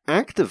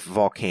active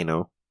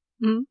volcano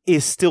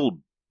is still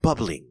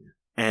bubbling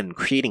and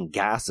creating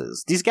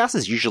gases. These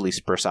gases usually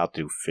disperse out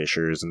through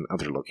fissures and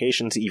other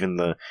locations, even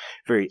the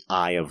very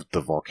eye of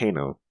the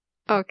volcano.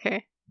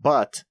 Okay.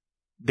 But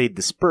they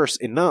disperse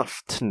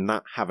enough to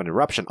not have an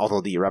eruption,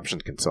 although the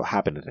eruption can still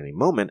happen at any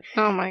moment.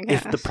 Oh my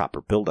gosh. If the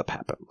proper buildup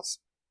happens.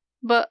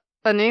 But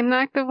an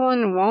inactive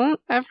one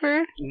won't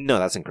ever? No,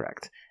 that's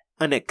incorrect.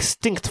 An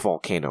extinct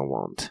volcano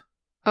won't.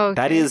 Okay.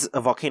 That is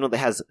a volcano that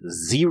has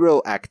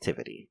zero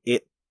activity.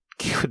 It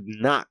could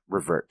not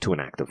revert to an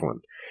active one,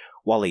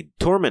 while a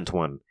dormant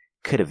one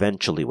could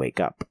eventually wake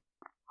up.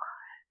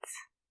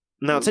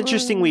 Now, it's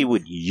interesting we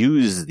would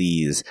use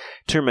these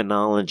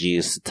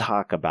terminologies to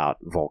talk about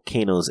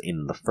volcanoes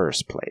in the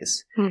first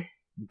place.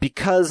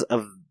 Because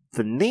of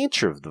the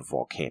nature of the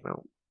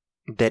volcano,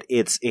 that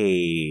it's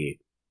a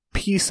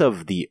piece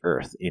of the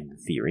earth in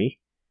theory.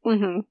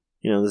 You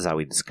know, this is how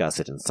we discuss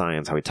it in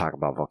science, how we talk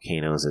about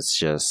volcanoes. It's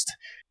just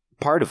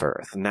part of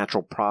Earth, a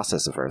natural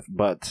process of Earth.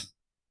 But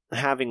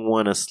having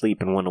one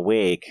asleep and one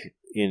awake,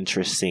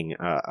 interesting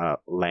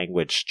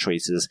language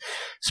choices,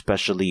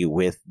 especially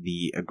with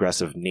the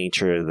aggressive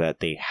nature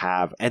that they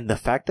have. And the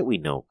fact that we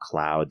know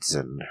clouds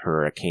and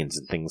hurricanes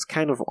and things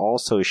kind of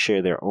also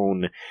share their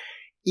own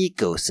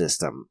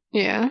ecosystem.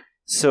 Yeah.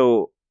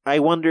 So I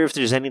wonder if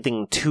there's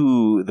anything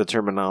to the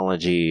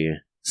terminology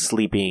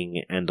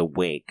sleeping and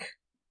awake.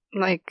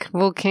 Like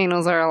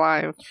volcanoes are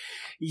alive.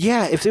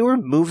 Yeah, if they were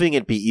moving,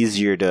 it'd be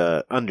easier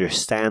to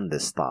understand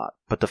this thought.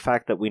 But the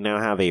fact that we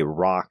now have a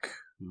rock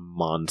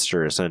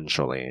monster,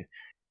 essentially,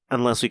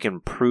 unless we can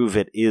prove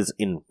it is,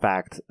 in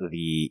fact,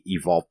 the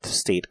evolved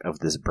state of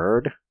this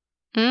bird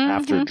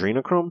after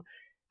adrenochrome,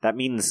 that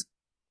means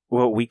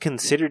what we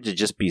consider to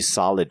just be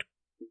solid,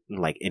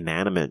 like,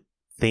 inanimate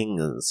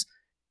things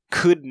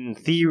could, in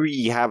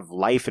theory, have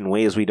life in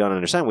ways we don't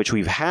understand, which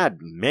we've had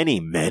many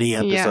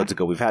episodes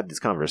ago. We've had these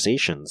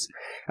conversations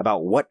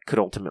about what could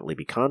ultimately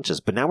be conscious,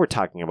 but now we're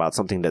talking about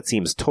something that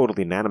seems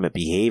totally inanimate,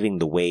 behaving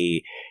the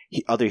way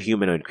other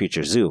humanoid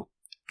creatures do.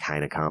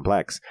 Kind of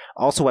complex.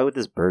 Also, why would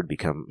this bird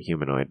become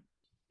humanoid?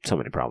 So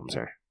many problems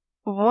here.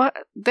 What?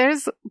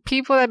 There's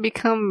people that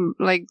become,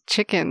 like,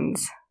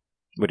 chickens.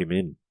 What do you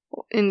mean?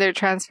 In their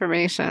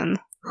transformation.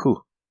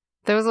 Who?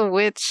 There was a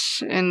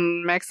witch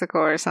in Mexico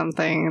or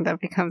something that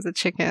becomes a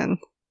chicken.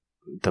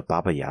 The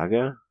Baba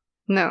Yaga?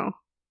 No.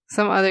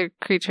 Some other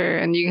creature,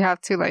 and you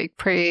have to, like,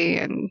 pray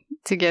and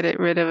to get it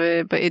rid of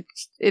it, but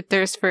it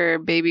thirsts for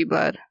baby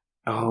blood.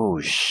 Oh,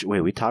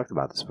 wait, we talked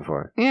about this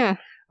before. Yeah.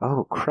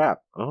 Oh,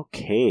 crap.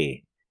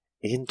 Okay.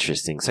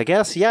 Interesting. So I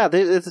guess, yeah,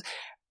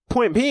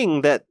 point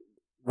being that,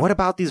 what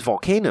about these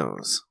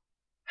volcanoes?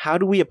 How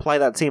do we apply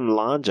that same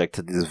logic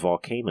to these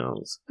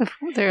volcanoes?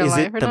 They're is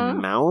alive it or the not?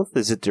 mouth?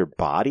 Is it their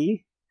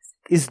body?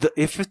 If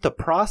the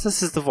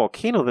process is the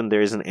volcano, then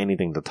there isn't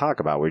anything to talk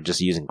about. We're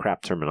just using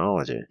crap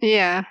terminology.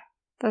 Yeah,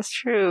 that's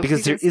true.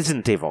 Because there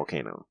isn't a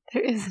volcano.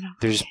 There isn't.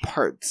 There's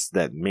parts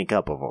that make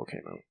up a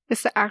volcano.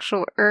 It's the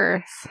actual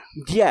Earth.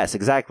 Yes,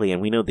 exactly. And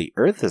we know the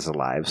Earth is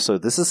alive, so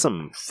this is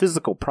some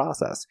physical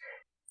process.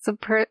 It's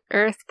the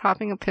Earth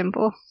popping a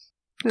pimple.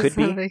 Could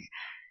be. Like,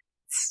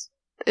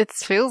 it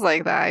feels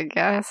like that, I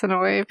guess, in a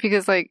way.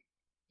 Because, like,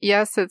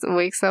 yes, it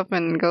wakes up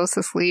and goes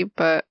to sleep,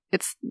 but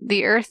it's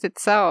the Earth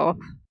itself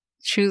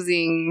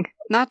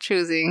not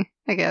choosing,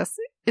 I guess.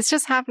 It's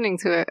just happening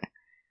to it.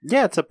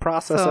 Yeah, it's a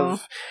process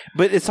of...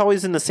 But it's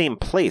always in the same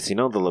place, the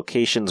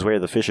locations where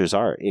the fissures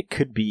are. It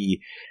could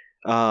be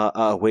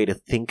a way to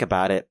think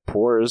about it.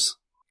 Pores.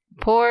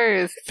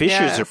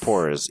 Fissures are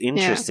pores.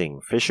 Interesting. Yeah.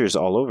 Fissures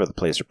all over the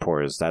place are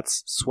pores.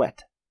 That's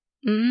sweat.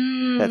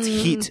 That's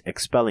heat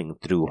expelling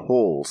through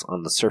holes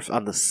on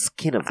the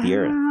skin of the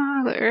Earth.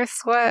 The Earth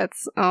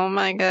sweats. Oh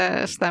my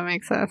gosh, that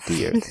makes sense.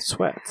 The Earth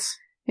sweats.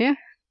 Yeah.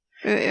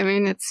 I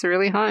mean, it's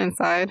really hot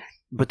inside.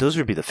 But those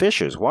would be the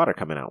fissures, water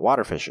coming out,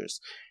 water fissures.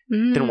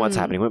 Then what's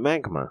happening with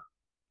magma?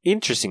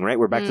 Interesting, right?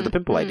 We're back to the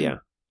pimple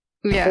idea.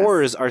 Yes.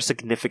 Pores are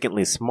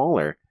significantly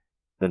smaller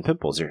than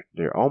pimples.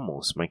 They're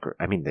almost micro.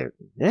 I mean, they're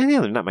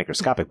not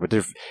microscopic, but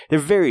they're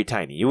very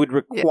tiny. You would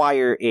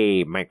require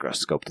a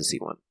microscope to see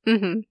one.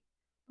 Mm-hmm.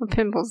 But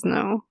pimples,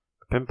 no.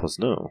 Pimples,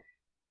 no.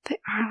 They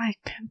are like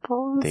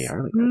pimples? They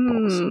are like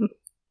pimples.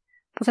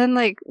 But then,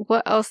 like,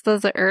 what else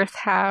does the Earth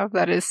have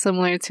that is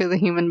similar to the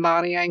human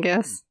body, I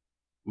guess?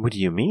 What do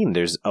you mean?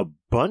 There's a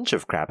bunch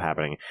of crap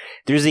happening.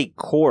 There's a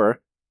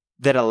core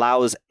that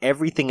allows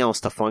everything else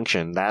to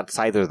function. That's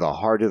either the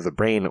heart or the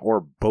brain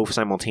or both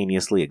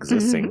simultaneously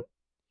existing.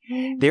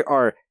 Mm-hmm. There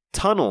are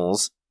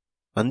tunnels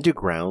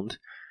underground,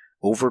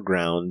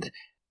 overground,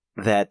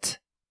 that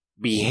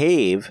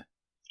behave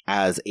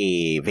as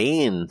a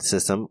vein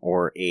system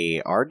or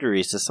a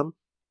artery system.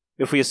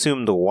 If we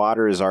assume the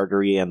water is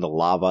artery and the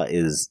lava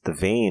is the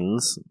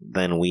veins,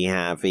 then we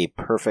have a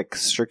perfect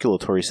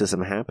circulatory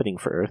system happening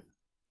for Earth.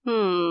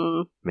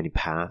 Many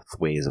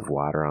pathways of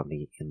water on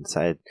the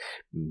inside,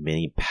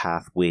 many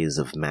pathways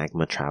of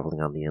magma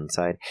traveling on the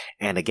inside.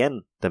 And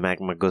again, the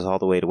magma goes all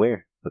the way to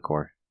where? The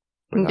core.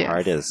 Where the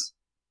heart is.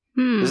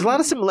 There's a lot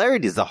of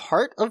similarities. The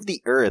heart of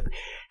the Earth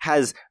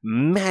has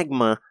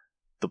magma,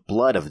 the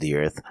blood of the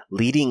Earth,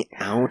 leading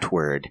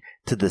outward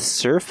to the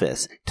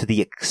surface, to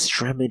the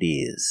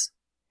extremities.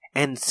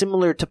 And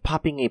similar to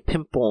popping a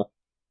pimple,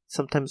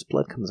 sometimes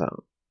blood comes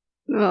out.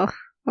 Oh,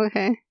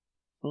 okay.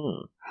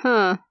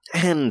 Huh.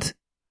 And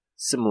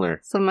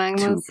similar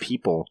to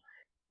people,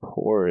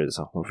 pores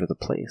all over the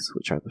place,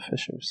 which are the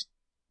fissures.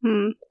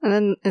 And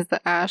then is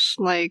the ash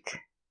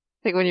like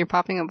when you're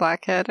popping a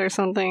blackhead or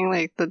something,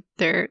 like the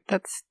dirt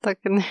that's stuck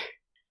in there?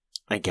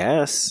 I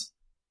guess.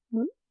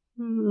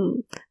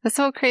 That's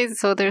so crazy.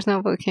 So there's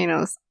no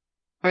volcanoes.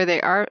 Or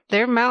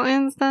they're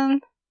mountains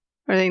then?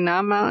 Are they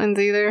not mountains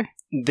either?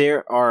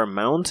 There are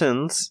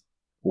mountains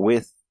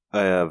with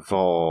a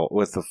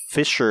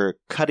fissure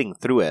cutting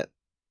through it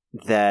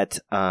that,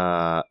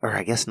 or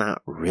I guess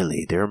not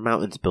really. There are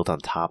mountains built on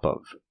top of,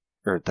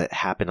 or that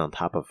happen on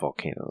top of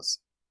volcanoes.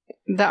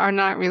 That are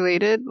not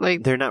related?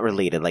 Like they're not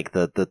related. Like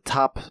the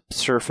top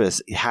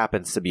surface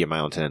happens to be a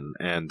mountain,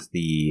 and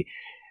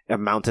a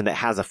mountain that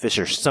has a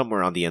fissure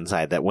somewhere on the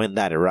inside that when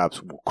that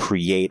erupts will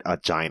create a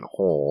giant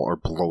hole or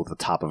blow the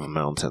top of a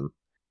mountain.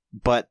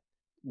 But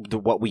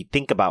what we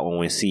think about when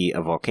we see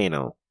a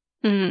volcano,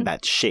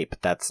 that shape,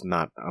 that's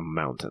not a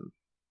mountain.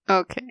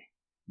 Okay.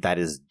 That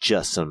is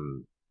just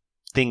some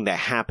thing that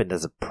happened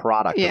as a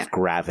product of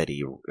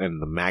gravity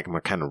and the magma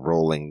kind of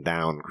rolling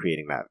down,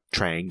 creating that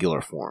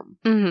triangular form.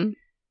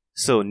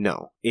 So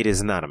no, it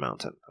is not a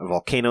mountain. A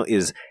volcano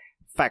is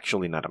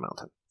factually not a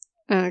mountain.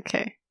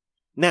 Okay.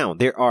 Now,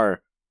 there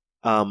are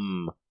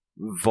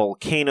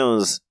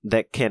volcanoes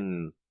that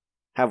can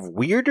have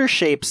weirder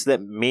shapes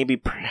that maybe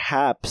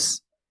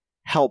perhaps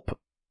help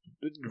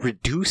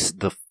reduce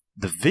the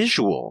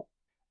visual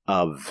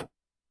of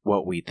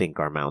what we think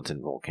are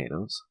mountain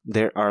volcanoes.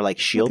 There are like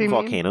shield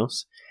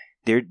volcanoes.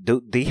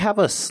 They have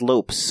a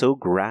slope so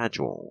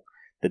gradual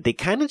that they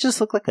kind of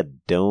just look like a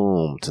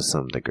dome to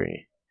some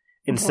degree.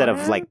 Instead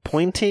of like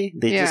pointy,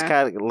 they just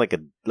got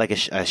like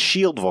a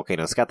shield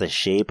volcano. It's got the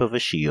shape of a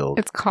shield.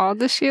 It's called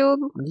the shield?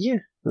 Yeah,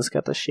 it's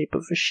got the shape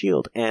of a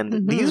shield.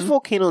 And these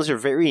volcanoes are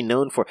very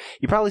known for...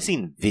 You've probably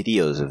seen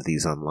videos of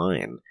these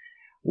online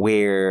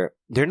where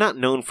they're not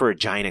known for a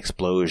giant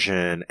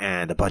explosion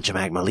and a bunch of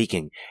magma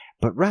leaking,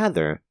 but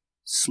rather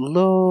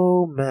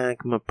slow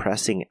magma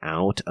pressing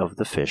out of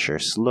the fissure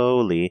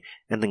slowly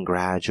and then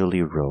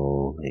gradually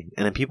rolling.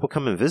 And then people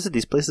come and visit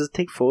these places,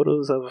 take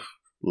photos of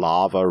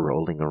lava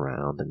rolling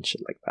around and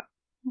shit like that.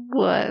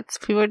 What?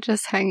 People are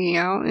just hanging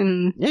out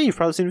and... Yeah, you've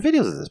probably seen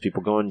videos of this.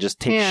 People go and just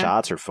take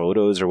shots or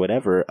photos or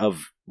whatever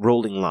of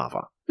rolling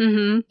lava.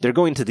 Mm-hmm. They're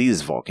going to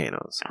these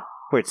volcanoes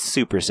where it's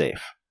super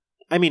safe.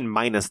 I mean,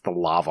 minus the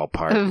lava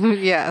part.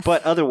 Yes.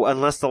 But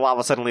unless the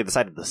lava suddenly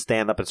decided to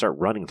stand up and start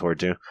running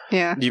towards you.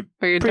 Yeah.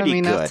 You're dumb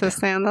enough to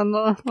stand on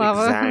the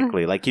lava.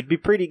 Exactly. Like, you'd be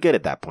pretty good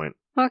at that point.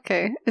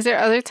 Okay. Is there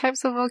other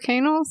types of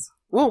volcanoes?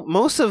 Well,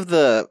 most of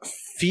the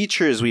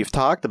features we've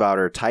talked about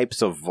are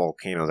types of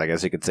volcanoes, I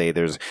guess you could say.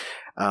 There's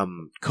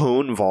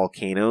cone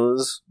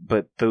volcanoes,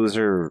 but those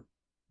are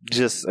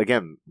just,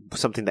 again,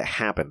 something that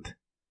happened.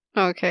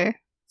 Okay.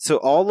 So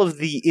all of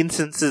the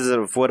instances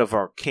of what a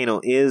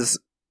volcano is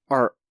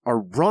are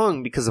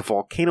wrong because a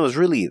volcano is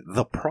really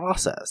the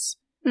process.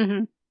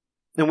 Mm-hmm.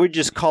 And we're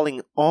just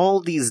calling all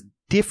these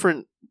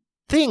different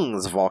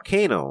things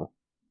volcano.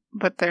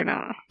 But they're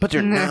not. But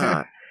they're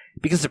not.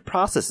 Because the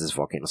process is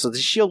volcano. So the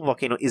shield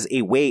volcano is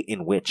a way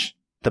in which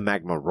the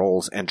magma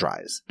rolls and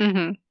dries.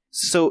 Mm-hmm.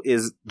 So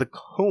is the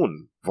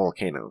cone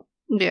volcano.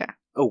 Yeah.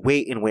 A way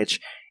in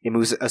which it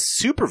moves. A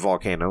super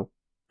volcano,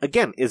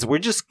 again, is we're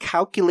just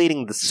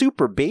calculating the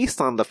super based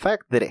on the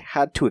fact that it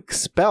had to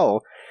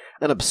expel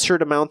an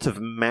absurd amount of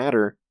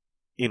matter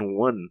in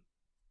one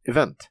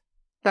event.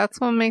 That's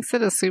what makes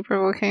it a super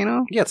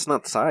volcano? Yeah, it's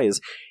not size.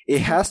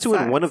 It has to,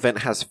 in one event,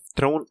 has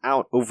thrown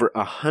out over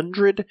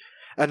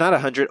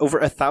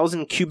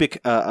 1,000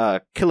 cubic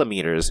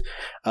kilometers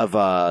of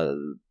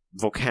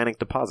volcanic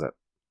deposit.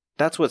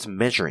 That's what's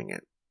measuring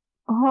it.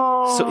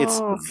 Oh, so it's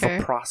the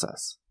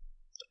process.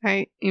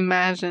 I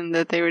imagine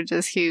that they were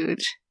just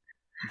huge.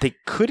 They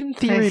could, in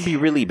theory, be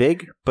really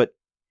big, but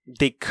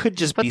they could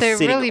just be sitting over.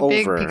 But they're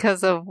really big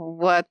because of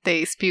what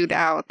they spewed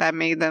out that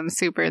made them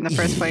super in the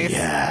first place.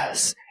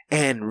 Yes.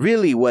 And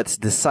really what's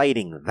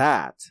deciding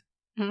that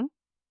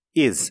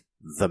is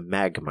the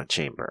magma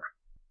chamber.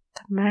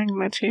 The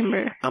magma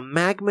chamber. A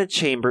magma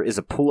chamber is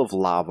a pool of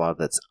lava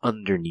that's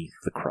underneath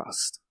the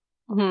crust.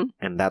 Mm-hmm.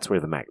 And that's where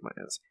the magma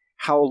is.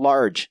 How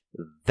large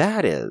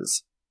that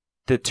is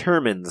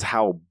determines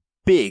how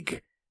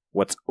big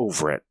what's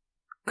over it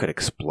could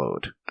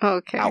explode.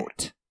 Okay.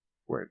 Outward.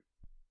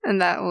 And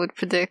that would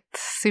predict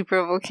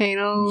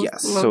supervolcano.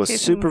 Yes. Location. So a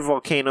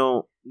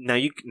supervolcano.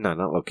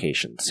 Not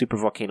location.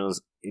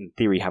 Supervolcanoes, in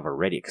theory, have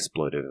already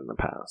exploded in the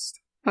past.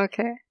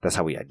 Okay. That's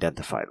how we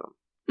identify them.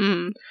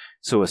 Mm.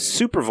 So a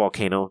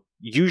supervolcano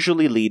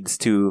usually leads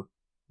to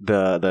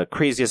the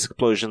craziest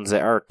explosions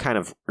that are kind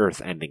of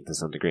earth-ending to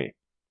some degree.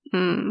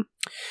 Mm.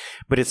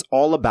 But it's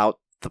all about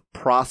the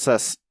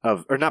process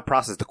of, or not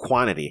process, the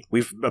quantity.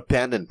 We've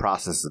abandoned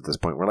process at this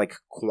point. We're like,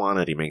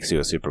 quantity makes you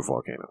a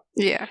supervolcano.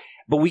 Yeah.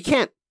 But we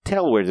can't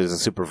tell where there's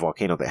a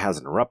supervolcano that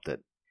hasn't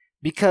erupted,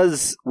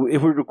 because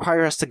it would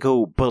require us to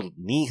go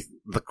beneath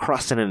the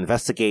crust and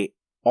investigate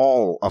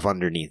all of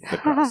underneath the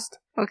crust.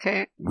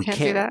 Okay. We can't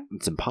do that.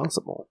 It's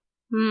impossible.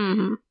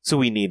 Mm-hmm. So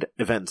we need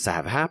events to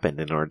have happened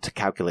in order to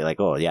calculate, like,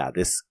 oh yeah,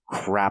 this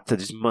crap, there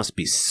just must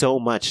be so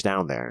much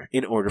down there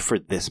in order for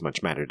this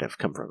much matter to have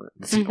come from it.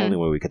 That's the only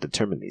way we could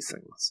determine these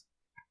things.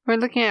 We're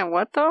looking at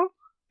what, though?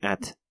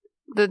 At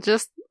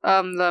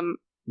the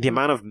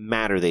amount of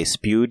matter they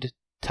spewed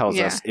tells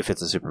us if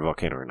it's a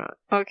supervolcano or not.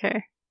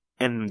 Okay.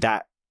 And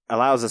that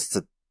allows us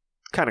to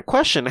kind of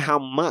question how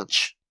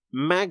much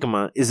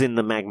magma is in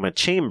the magma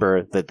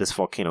chamber that this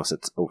volcano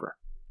sits over.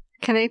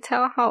 Can they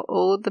tell how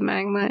old the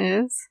magma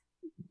is?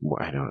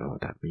 Well, I don't know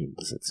what that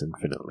means. It's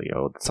infinitely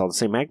old. It's all the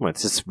same magma.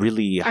 It's just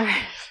really...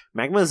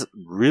 magma is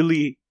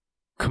really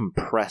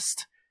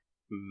compressed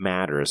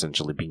matter,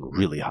 essentially, being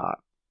really hot.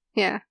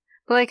 Yeah.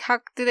 But, like, how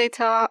do they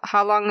tell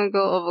how long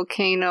ago a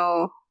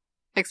volcano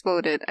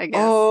exploded, I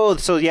guess? Oh,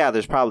 so yeah,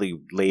 there's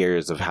probably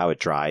layers of how it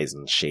dries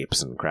and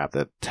shapes and crap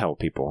that tell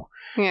people.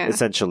 Yeah.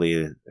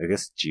 Essentially, I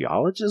guess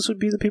geologists would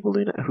be the people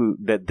who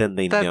then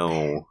they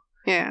know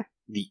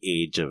the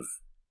age of...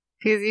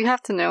 Because you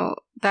have to know,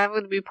 that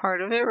would be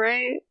part of it,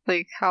 right?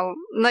 Like, how,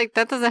 like,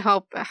 that doesn't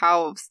help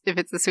how, if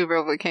it's a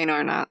super volcano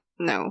or not,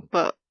 no,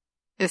 but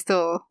it's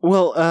still...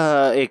 Well,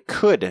 it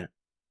could.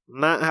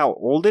 Not how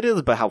old it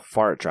is, but how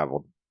far it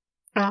traveled.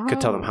 Oh.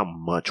 Could tell them how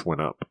much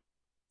went up.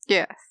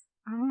 Yes.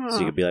 Oh.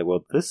 So you could be like,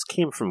 well, this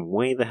came from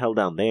way the hell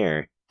down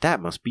there.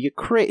 That must be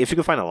if you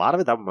could find a lot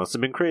of it, that must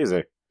have been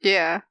crazy.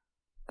 Yeah.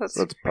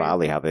 That's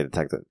probably how they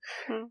detect it.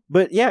 Hmm.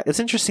 But yeah, it's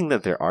interesting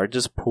that there are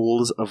just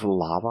pools of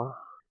lava,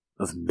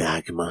 of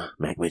magma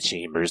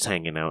chambers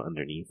hanging out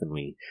underneath, and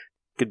we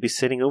could be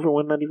sitting over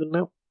one, not even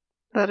know.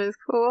 That is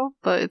cool,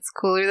 but it's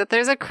cooler that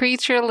there's a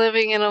creature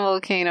living in a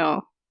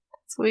volcano.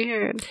 It's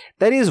weird.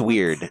 That is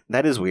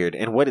weird.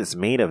 And what it's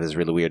made of is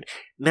really weird.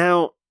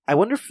 Now, I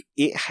wonder if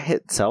it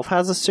itself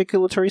has a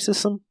circulatory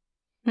system?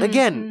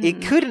 Again,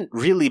 it couldn't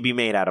really be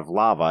made out of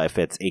lava if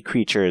it's a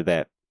creature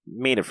that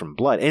made it from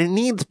blood. And it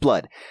needs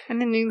blood.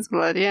 And it needs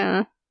blood,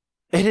 yeah.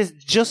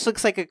 Just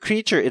looks like a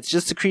creature. It's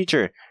just a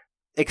creature.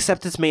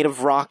 Except it's made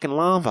of rock and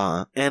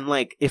lava. And,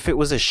 like, if it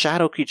was a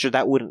shadow creature,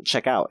 that wouldn't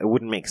check out. It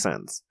wouldn't make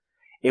sense.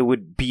 It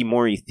would be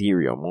more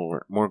ethereal,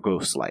 more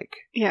ghost-like.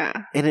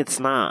 Yeah. And it's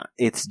not.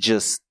 It's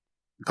just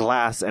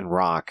glass and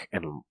rock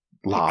and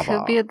lava. It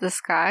could be a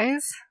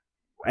disguise?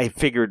 I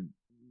figured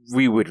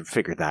we would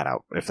figure that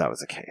out if that was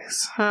the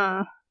case.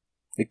 Huh.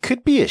 It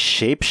could be a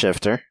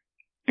shapeshifter.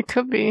 It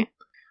could be.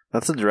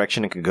 That's the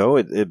direction it could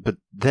go. But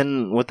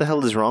then what the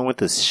hell is wrong with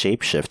this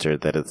shapeshifter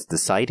that it's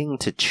deciding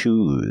to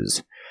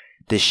choose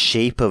the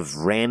shape of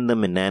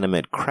random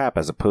inanimate crap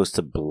as opposed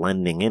to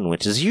blending in,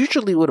 which is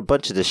usually what a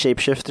bunch of the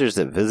shapeshifters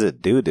that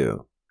visit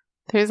do.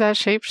 There's that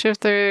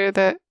shapeshifter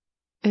that...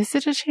 Is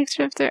it a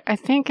shapeshifter? I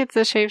think it's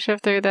a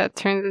shapeshifter that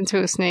turns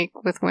into a snake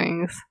with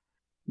wings.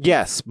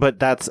 Yes, but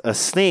that's a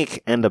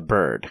snake and a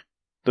bird.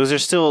 Those are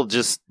still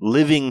just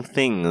living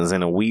things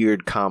in a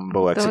weird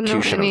combo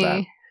execution of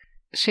that.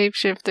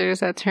 Shapeshifters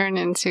that turn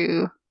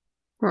into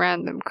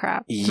random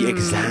crap.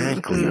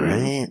 Exactly,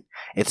 right?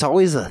 It's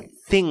always a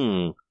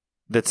thing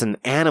that's an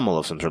animal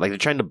of some sort. Like they're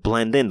trying to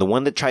blend in. The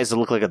one that tries to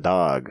look like a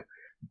dog.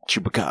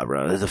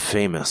 Chupacabra is a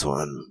famous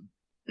one.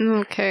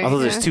 Okay. Although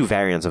there's two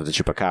variants of the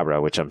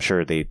Chupacabra, which I'm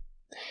sure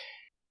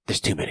there's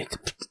too many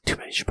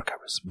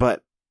Chupacabras.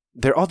 But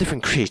they're all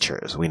different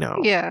creatures, we know.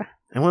 Yeah.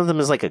 And one of them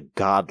is like a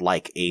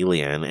godlike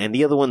alien, and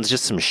the other one's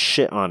just some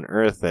shit on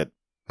Earth that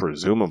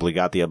presumably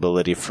got the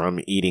ability from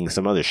eating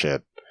some other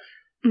shit.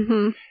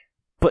 Mm-hmm.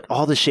 But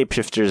all the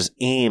shapeshifters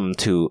aim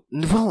to...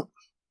 Well,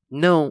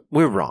 no,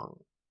 we're wrong.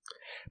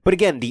 But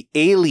again, the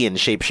alien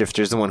shapeshifter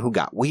is the one who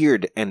got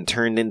weird and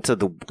turned into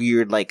the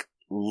weird, like,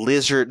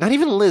 lizard. Not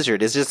even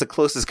lizard, it's just the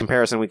closest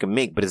comparison we can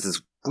make, but it's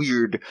this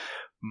weird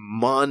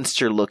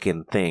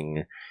monster-looking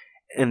thing.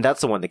 And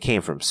that's the one that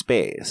came from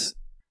space.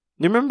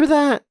 You remember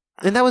that?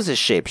 And that was a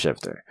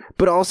shapeshifter.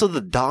 But also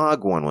the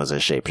dog one was a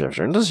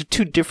shapeshifter. And those are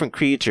two different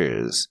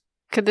creatures.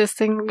 Could this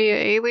thing be an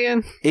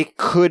alien? It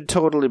could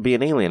totally be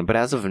an alien. But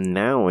as of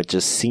now, it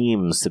just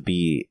seems to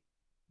be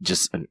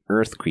just an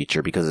Earth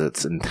creature because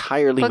it's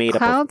entirely made up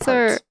of parts. Clouds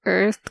are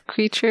Earth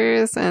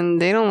creatures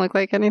and they don't look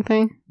like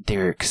anything.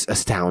 They're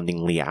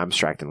astoundingly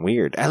abstract and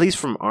weird. At least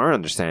from our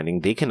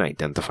understanding, they can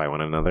identify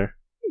one another.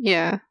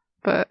 Yeah,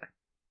 but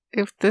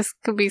if this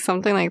could be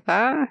something like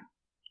that...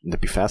 That'd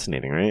be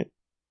fascinating, right?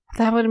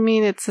 That would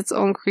mean it's its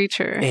own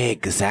creature.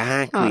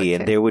 Exactly, okay.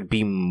 And there would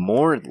be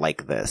more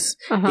like this.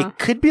 Uh-huh. It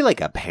could be like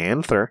a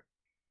panther.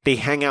 They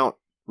hang out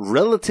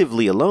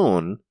relatively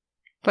alone.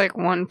 Like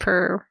one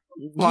per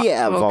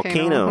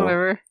volcano.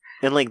 Whatever.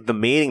 And like the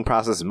mating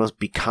process must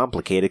be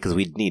complicated because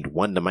we'd need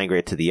one to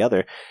migrate to the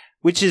other,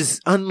 which is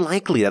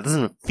unlikely. That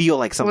doesn't feel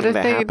like something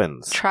that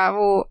happens.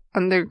 Travel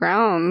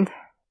underground?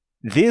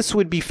 This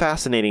would be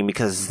fascinating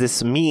because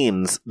this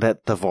means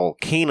that the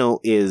volcano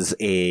is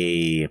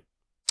either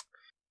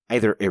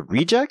a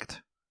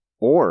reject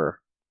or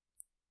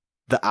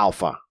the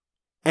alpha.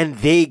 And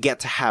they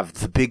get to have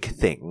the big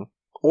thing.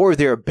 Or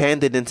they're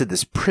abandoned into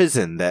this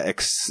prison that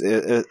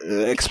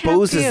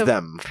exposes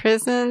them.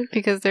 Prison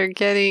because they're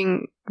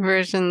getting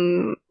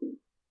virgin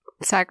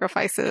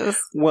sacrifices.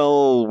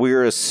 Well,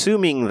 we're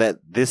assuming that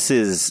this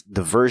is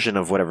the version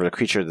of whatever the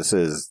creature this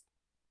is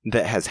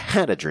that has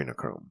had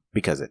adrenochrome.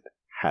 Because it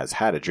has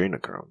had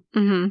adrenochrome.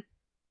 Mm-hmm.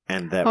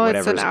 And that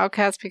it's an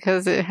outcast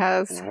because it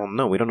has... Well,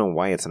 no, we don't know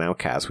why it's an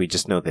outcast. We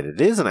just know that it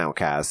is an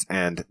outcast,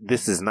 and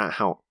this is not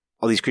how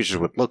all these creatures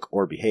would look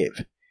or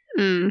behave.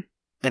 Mm.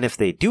 And if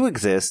they do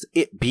exist,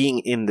 it being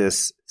in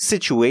this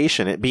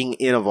situation, it being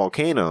in a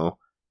volcano,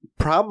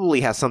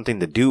 probably has something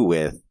to do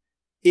with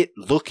it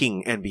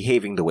looking and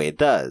behaving the way it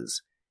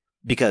does.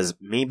 Because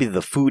maybe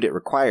the food it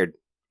required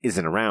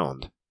isn't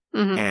around.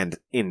 Mm-hmm. And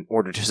in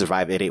order to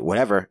survive, it ate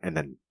whatever, and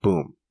then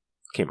boom,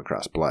 came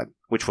across blood,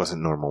 which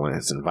wasn't normal in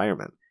its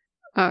environment.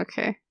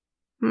 Okay.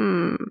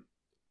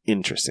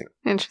 Interesting.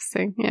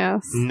 Interesting,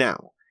 yes.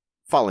 Now,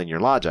 following your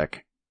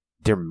logic,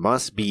 there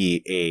must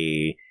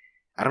be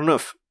I don't know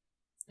if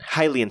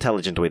highly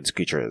intelligent the way this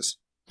creature is,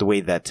 the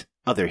way that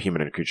other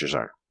humanoid creatures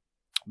are.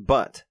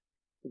 But,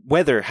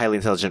 whether highly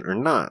intelligent or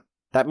not,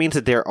 that means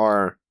that there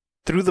are,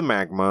 through the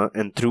magma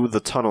and through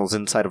the tunnels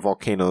inside of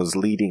volcanoes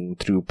leading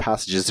through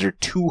passages that are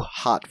too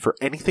hot for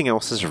anything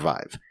else to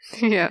survive.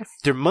 Yes.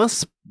 There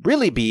must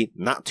really be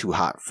not too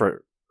hot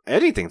for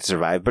anything to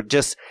survive, but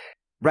just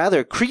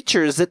rather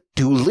creatures that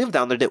do live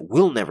down there that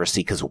we'll never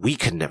see because we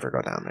could never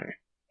go down there.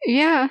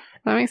 Yeah,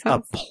 that makes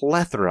sense. A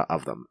plethora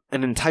of them.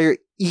 An entire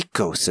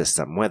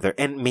ecosystem,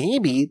 and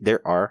maybe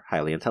there are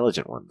highly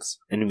intelligent ones.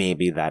 And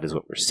maybe that is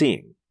what we're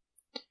seeing.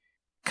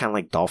 kind of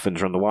like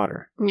dolphins run the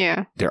water.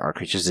 Yeah. There are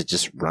creatures that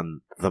just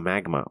run the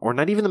magma. Or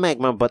not even the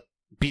magma, but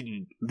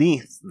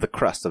beneath the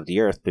crust of the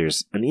earth,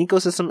 there's an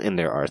ecosystem, and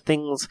there are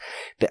things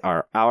that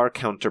are our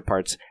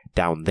counterparts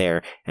down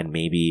there, and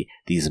maybe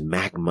these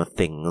magma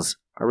things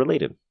are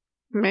related.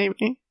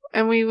 Maybe.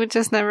 And we would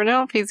just never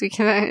know because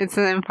it's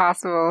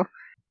impossible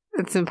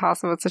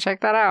to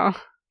check that out.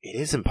 It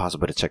is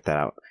impossible to check that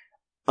out.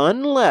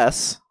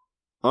 Unless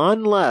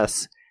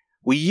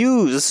we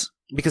use,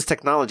 because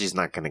technology is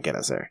not going to get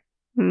us there.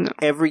 No.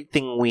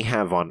 Everything we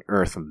have on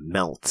Earth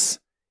melts.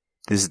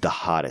 This is the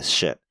hottest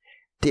shit.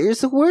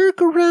 There's a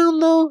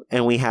workaround, though,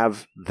 and we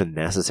have the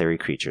necessary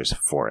creatures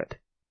for it.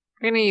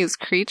 We're going to use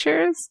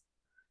creatures?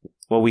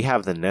 Well, we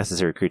have the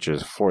necessary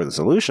creatures for the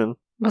solution.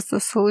 What's the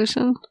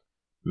solution?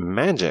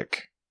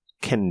 Magic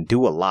can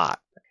do a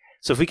lot.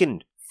 So if we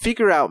can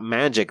figure out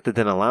magic that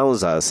then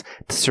allows us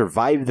to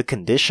survive the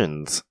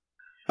conditions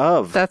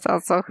of that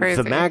sounds so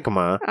crazy. The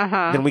magma,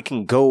 then we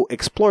can go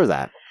explore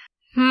that.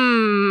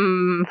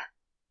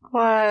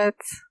 What?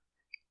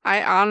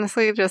 I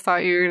honestly just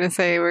thought you were going to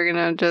say we're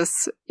going to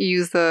just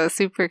use the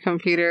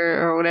supercomputer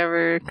or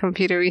whatever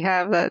computer we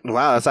have.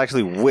 Wow, that's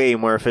actually way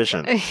more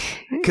efficient.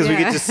 Because we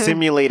could just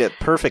simulate it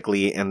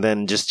perfectly and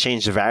then just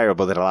change the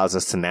variable that allows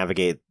us to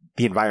navigate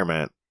the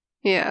environment.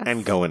 Yeah.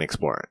 And go and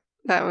explore it.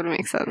 That would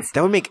make sense.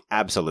 That would make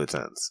absolute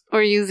sense.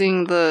 Or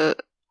using the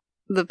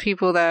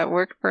people that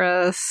work for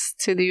us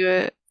to do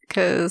it,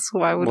 because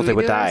why would we they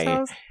would do die.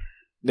 Ourselves?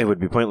 It would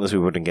be pointless. We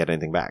wouldn't get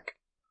anything back.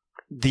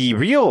 The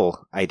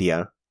real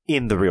idea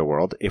in the real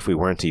world, if we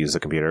weren't to use the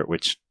computer,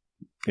 which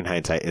in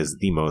hindsight is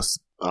the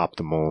most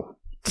optimal,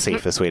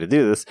 safest way to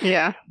do this.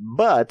 Yeah.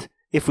 But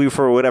if we,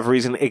 for whatever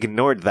reason,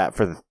 ignored that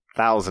for the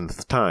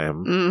 1,000th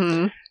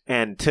time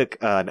and took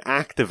an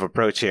active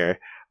approach here,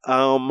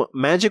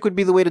 magic would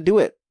be the way to do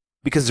it.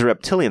 Because the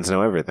reptilians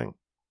know everything.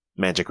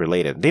 Magic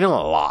related. They know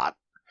a lot.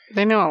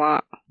 They know a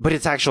lot. But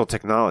it's actual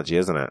technology,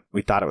 isn't it?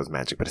 We thought it was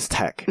magic, but it's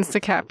tech. It's the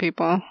cat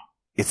people.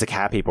 It's the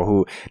cat people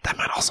who... That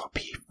might also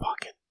be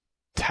fucking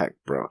tech,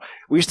 bro.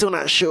 We're still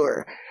not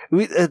sure.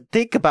 We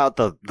think about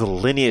the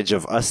lineage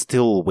of us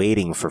still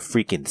waiting for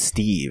freaking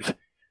Steve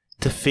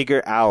to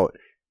figure out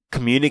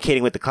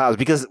communicating with the clouds.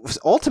 Because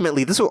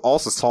ultimately, this will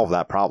also solve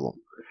that problem.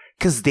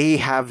 Because they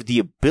have the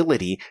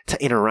ability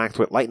to interact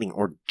with lightning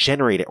or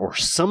generate it or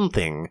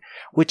something,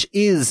 which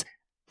is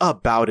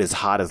about as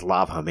hot as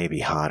lava, maybe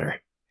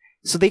hotter.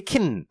 So they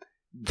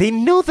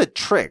know the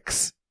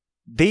tricks.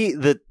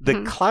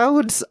 The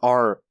clouds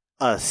are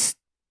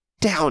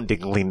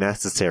astoundingly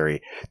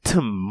necessary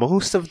to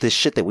most of the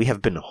shit that we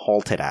have been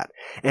halted at.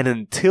 And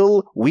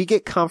until we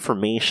get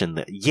confirmation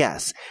that,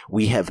 yes,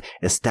 we have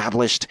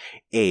established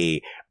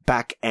a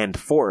back and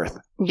forth.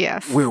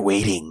 Yes. We're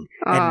waiting.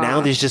 And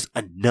now there's just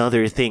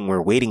another thing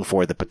we're waiting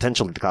for that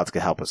potentially the clouds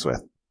could help us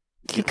with.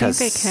 Because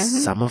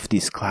some of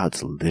these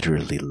clouds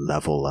literally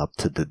level up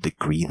to the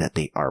degree that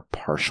they are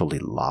partially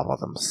lava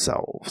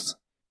themselves.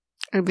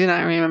 I do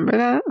not remember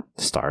that.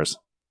 Stars.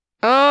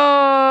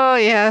 Oh,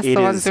 yes. The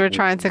ones we were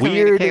trying to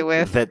communicate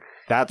with.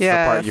 That's the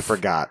part you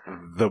forgot.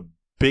 The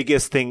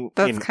biggest thing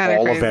in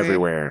all of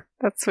everywhere.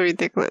 That's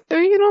ridiculous.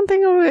 You don't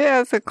think of it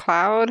as a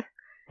cloud?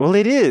 Well,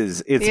 it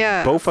is. It's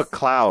both a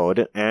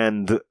cloud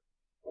and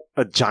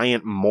a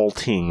giant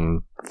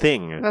molting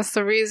thing. That's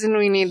the reason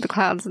we need the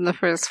clouds in the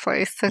first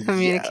place, to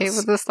communicate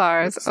with the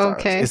stars.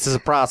 Okay. This is a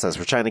process.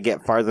 We're trying to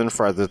get farther and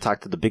farther to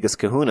talk to the biggest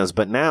kahunas,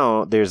 but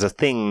now there's a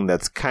thing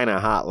that's kind of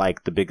hot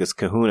like the biggest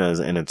kahunas,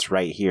 and it's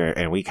right here,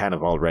 and we kind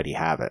of already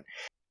have it.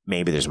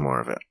 Maybe there's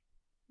more of it.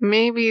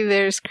 Maybe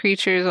there's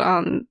creatures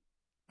on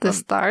the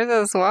stars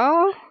as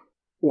well?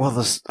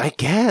 Well, I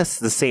guess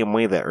the same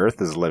way that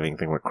Earth is a living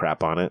thing with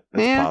crap on it.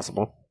 It's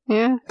possible.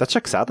 Yeah. That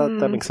checks out.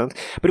 That makes sense.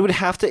 But it would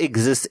have to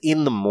exist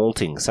in the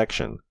molting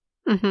section.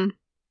 Mm-hmm.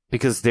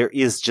 Because there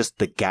is just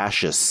the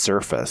gaseous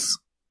surface.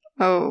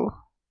 Oh.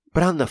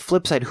 But on the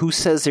flip side, who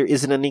says there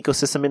isn't an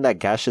ecosystem in that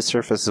gaseous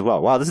surface as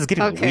well? Wow, this is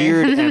getting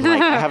weird, and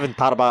I haven't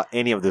thought about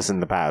any of this in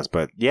the past.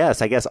 But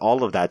yes, I guess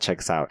all of that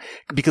checks out.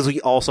 Because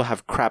we also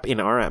have crap in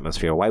our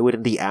atmosphere. Why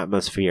wouldn't the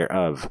atmosphere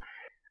of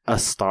a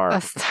star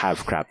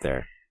have crap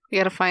there? We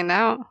gotta find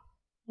out.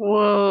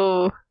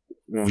 Whoa.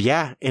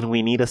 Yeah, and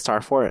we need a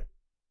star for it.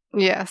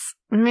 Yes.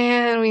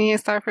 Man, we need a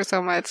star for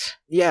so much.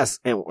 Yes,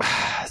 and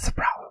it's a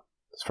problem.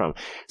 It's a problem.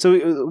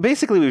 So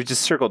basically, we've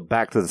just circled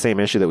back to the same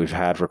issue that we've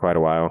had for quite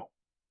a while,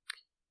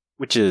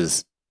 which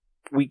is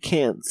we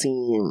can't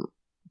seem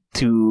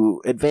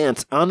to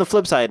advance. On the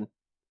flip side,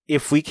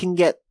 if we can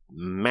get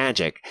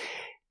magic,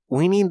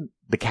 we need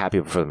the cat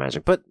people for the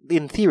magic. But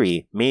in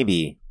theory,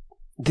 maybe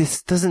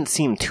this doesn't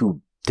seem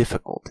too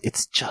difficult.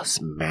 It's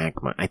just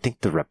magma. I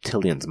think the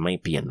reptilians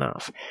might be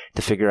enough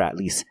to figure at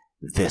least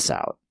this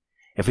out.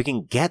 If we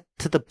can get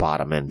to the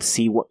bottom and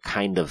see what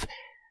kind of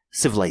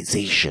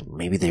civilization,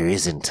 maybe there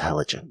is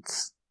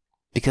intelligence.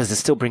 Because it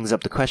still brings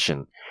up the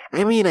question.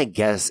 I mean, I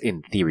guess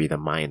in theory the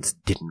Mayans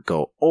didn't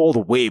go all the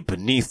way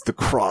beneath the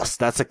crust.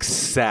 That's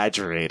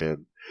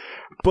exaggerated.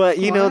 But,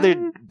 you know,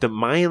 the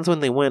Mayans, when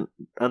they went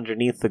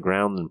underneath the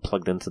ground and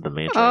plugged into the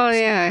matrix. Oh,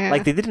 yeah.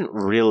 Like, they didn't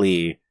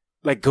really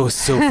like go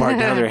so far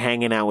down there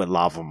hanging out with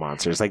lava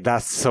monsters. Like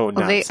that's so nuts.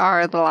 Well, they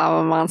are the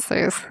lava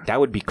monsters. That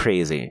would be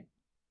crazy.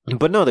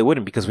 But no, they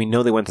wouldn't, because we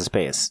know they went to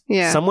space.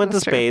 Yeah, some went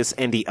to space,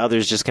 and the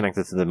others just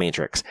connected to the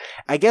Matrix.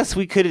 I guess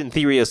we could, in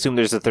theory, assume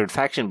there's a third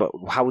faction, but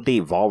how would they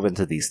evolve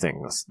into these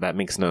things? That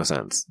makes no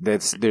sense.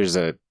 There's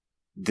a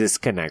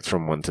disconnect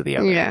from one to the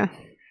other. Yeah.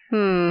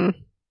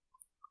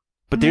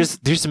 But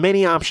there's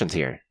many options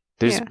here.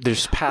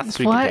 There's paths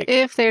we can take. What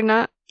if they're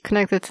not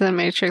connected to the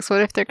Matrix?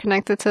 What if they're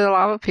connected to the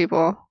lava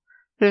people?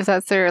 What if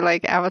that's their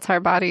like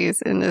avatar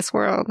bodies in this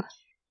world?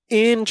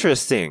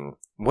 Interesting.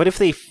 What if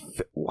they...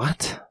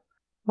 What?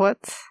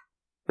 What?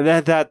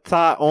 That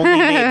thought only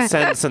made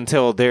sense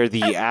until they're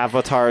the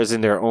avatars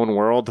in their own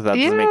world. That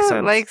doesn't make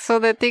sense. Like so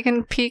that they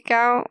can peek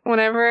out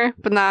whenever,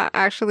 but not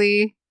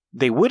actually.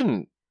 They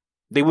wouldn't.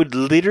 They would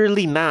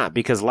literally not,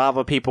 because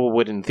lava people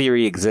would, in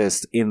theory,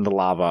 exist in the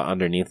lava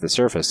underneath the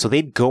surface. So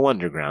they'd go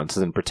underground, so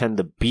then pretend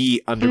to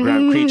be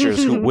underground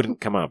creatures who wouldn't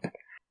come up.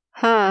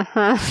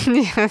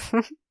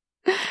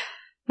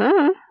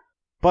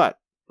 But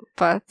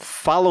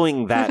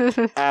following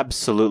that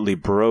absolutely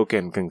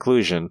broken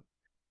conclusion,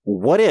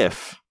 what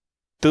if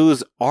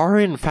those are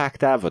in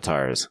fact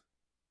avatars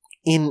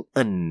in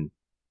a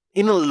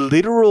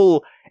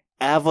literal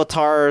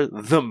Avatar,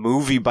 the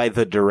movie by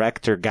the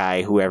director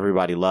guy who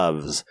everybody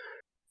loves,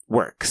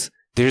 works?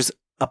 There's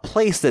a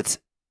place that's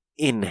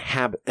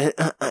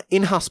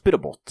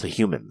inhospitable to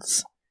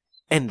humans,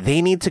 and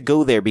they need to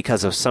go there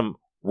because of some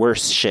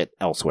worse shit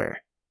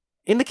elsewhere.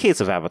 In the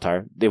case of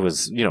Avatar, it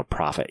was, human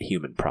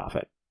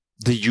profit.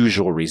 The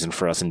usual reason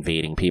for us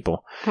invading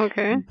people.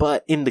 Okay.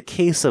 But in the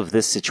case of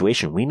this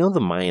situation, we know the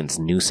Mayans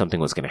knew something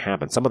was going to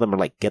happen. Some of them are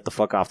like, get the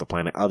fuck off the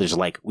planet. Others are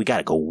like, we got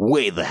to go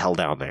way the hell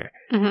down there.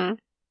 Mm-hmm.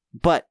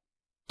 But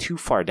too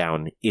far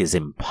down is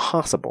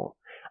impossible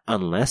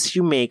unless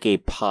you make a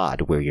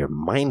pod where your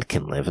mind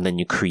can live, and then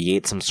you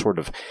create some sort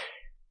of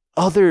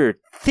other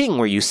thing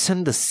where you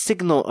send the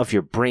signal of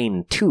your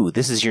brain to,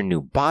 this is your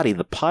new body.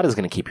 The pod is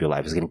going to keep you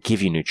alive. It's going to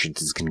give you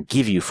nutrients. It's going to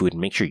give you food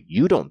and make sure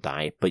you don't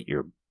die, but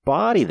your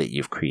body that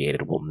you've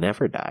created will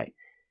never die.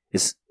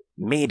 It's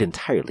made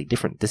entirely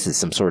different. This is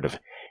some sort of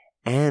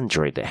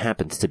android that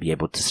happens to be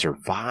able to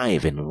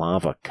survive in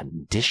lava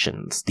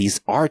conditions.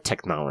 These are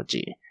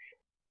technology.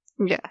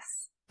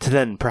 Yes. To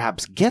then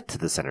perhaps get to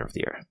the center of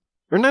the Earth.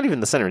 Or not even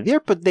the center of the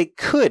Earth, but they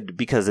could,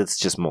 because it's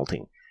just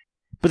molting.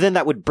 But then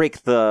that would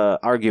break the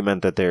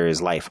argument that there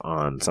is life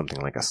on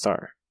something like a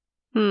star.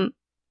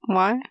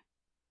 Why?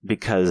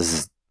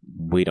 Because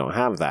we don't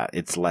have that.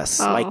 It's less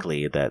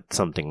likely that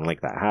something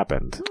like that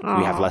happened.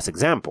 We have less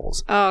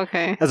examples. Oh,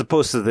 okay. As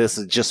opposed to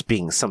this just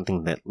being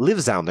something that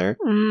lives down there.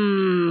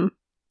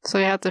 So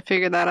you have to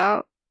figure that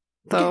out,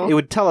 though. It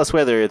would tell us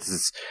whether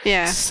it's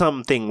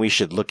something we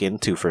should look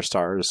into for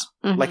stars.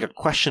 Mm-hmm. Like a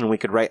question we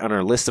could write on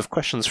our list of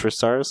questions for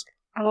stars.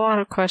 A lot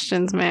of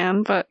questions,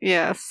 man, but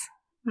yes.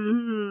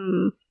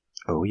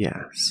 Oh,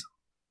 yes.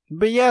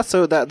 But yeah,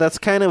 so that's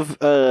kind of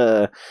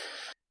the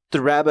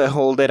rabbit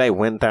hole that I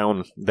went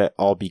down, that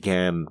all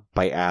began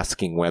by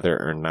asking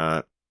whether or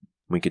not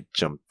we could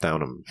jump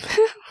down a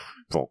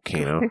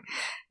volcano.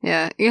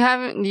 Yeah,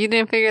 you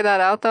didn't figure that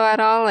out though at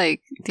all?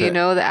 Like, do you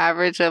know the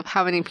average of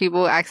how many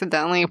people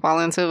accidentally fall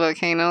into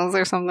volcanoes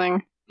or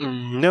something?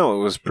 No,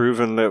 it was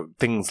proven that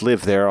things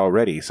live there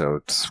already, so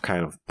it's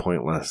kind of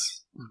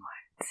pointless. What?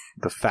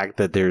 The fact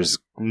that there's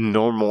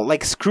normal,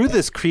 like, screw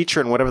this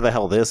creature and whatever the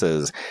hell this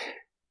is.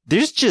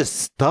 There's just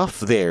stuff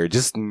there,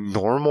 just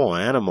normal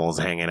animals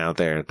hanging out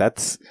there.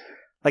 That's,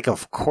 like,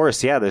 of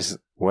course, yeah, there's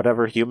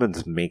whatever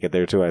humans make it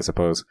there too, I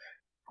suppose.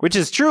 Which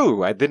is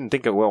true. I didn't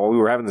think we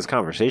were having this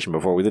conversation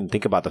before, we didn't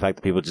think about the fact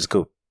that people just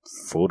go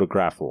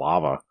photograph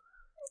lava.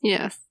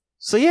 Yes.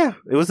 So yeah,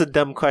 it was a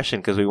dumb question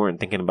because we weren't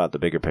thinking about the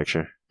bigger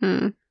picture.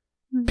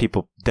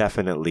 People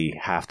definitely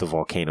have to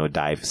volcano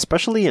dive,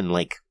 especially in,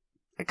 like,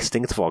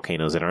 extinct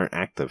volcanoes that aren't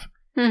active.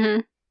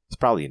 It's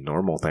probably a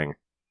normal thing.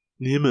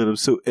 Yeah, man, I'm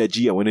so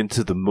edgy. I went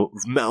into the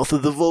mouth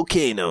of the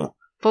volcano.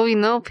 But we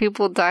know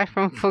people die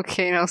from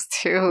volcanoes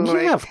too. Yeah,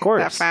 like, of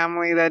course. That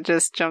family that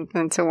just jumped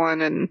into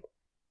one and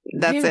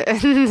that's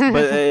it.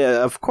 But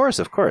of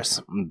course.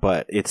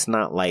 But it's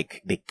not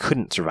like they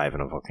couldn't survive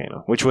in a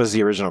volcano, which was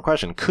the original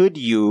question. Could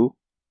you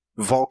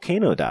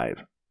volcano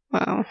dive?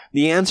 Wow.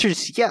 The answer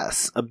is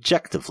yes,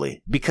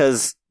 objectively,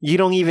 because you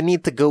don't even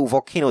need to go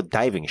volcano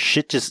diving.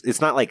 Shit just, it's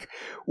not like,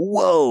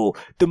 whoa,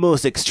 the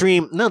most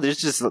extreme. No, there's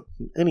just,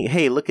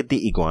 hey, look at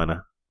the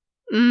iguana.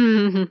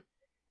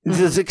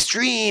 There's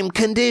extreme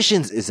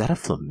conditions. Is that a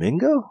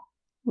flamingo?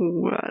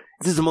 What?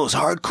 This is the most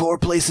hardcore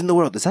place in the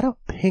world. Is that a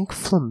pink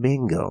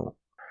flamingo?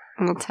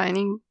 A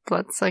tiny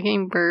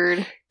blood-sucking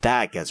bird.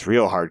 That gets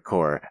real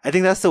hardcore. I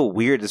think that's the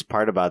weirdest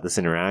part about this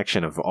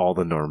interaction of all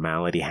the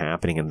normality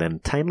happening, and then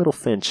tiny little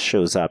finch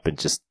shows up and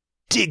just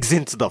digs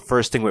into the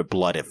first thing with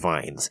blood it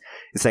finds.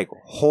 It's like,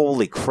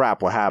 holy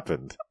crap, what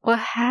happened? What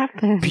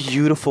happened?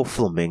 Beautiful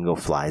flamingo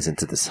flies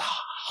into this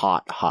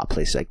hot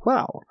place. Like,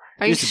 wow.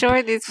 Are you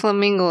sure these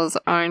flamingos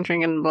aren't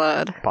drinking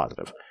blood?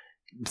 Positive.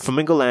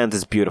 Flamingo Land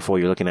is beautiful.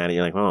 You're looking at it,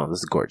 you're like, oh, this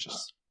is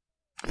gorgeous.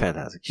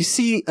 Fantastic. You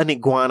see an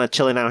iguana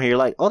chilling out here, you're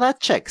like, oh, that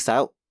checks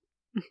out.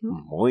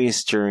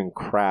 Moisture and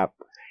crap.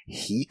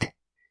 Heat.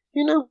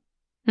 You know?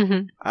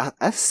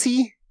 I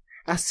see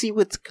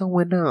what's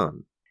going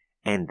on.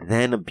 And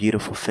then a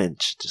beautiful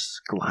finch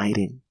just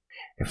gliding.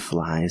 It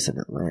flies and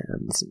it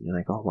lands. And you're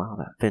like, oh, wow,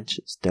 that finch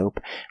is dope.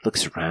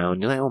 Looks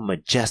around. You're like, oh,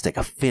 majestic.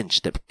 A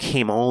finch that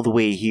came all the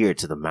way here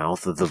to the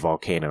mouth of the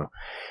volcano.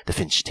 The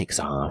finch takes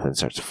off and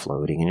starts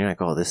floating. And you're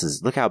like, oh,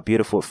 look how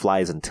beautiful it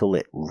flies until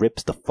it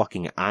rips the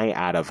fucking eye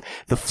out of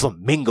the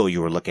flamingo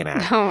you were looking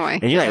at. Oh, my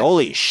God. And you're like,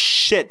 holy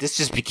shit, this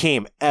just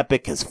became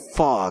epic as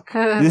fuck.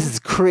 This is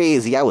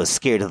crazy. I was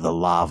scared of the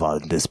lava.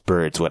 This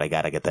bird's what I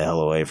gotta get the hell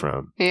away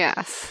from.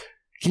 Yes.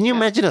 Can you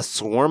imagine a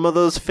swarm of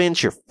those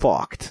finch? You're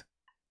fucked.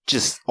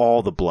 Just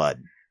all the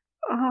blood.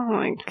 Oh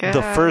my God.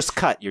 The first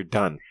cut, you're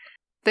done.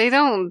 They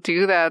don't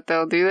do that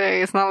though, do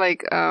they? It's not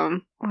like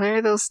what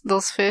are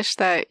those fish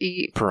that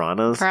eat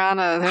piranhas?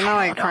 Piranhas. They're not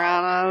like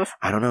piranhas.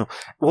 I don't know.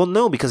 Well,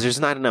 no, because there's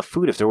not enough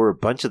food. If there were a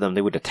bunch of them,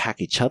 they would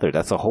attack each other.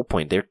 That's the whole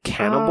point. They're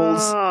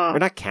cannibals. They're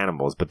not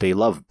cannibals, but they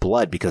love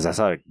blood because that's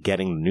how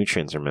getting the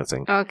nutrients are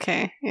missing.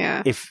 Okay,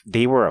 yeah. If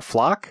they were a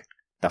flock,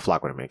 that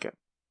flock wouldn't make it.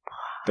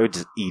 They would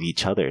just eat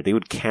each other. They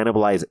would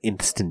cannibalize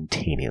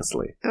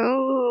instantaneously.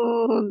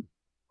 Oh,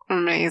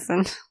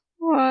 amazing.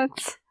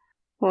 What?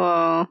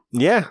 Whoa.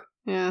 Yeah.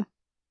 Yeah.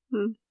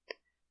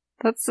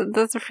 That's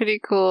a pretty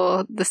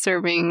cool,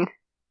 disturbing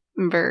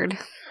bird.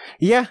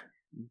 Yeah.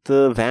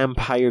 The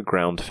vampire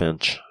ground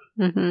finch.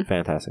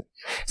 Fantastic.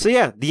 So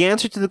yeah, the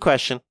answer to the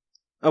question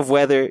of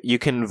whether you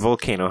can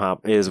volcano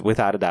hop is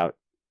without a doubt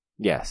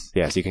yes,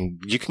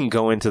 you can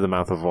go into the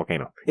mouth of a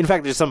volcano. In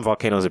fact, there's some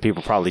volcanoes that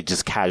people probably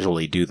just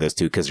casually do this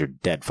to because they're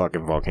dead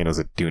fucking volcanoes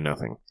that do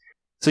nothing.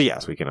 So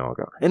yes, we can all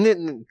go. And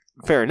then,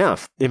 fair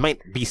enough, it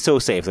might be so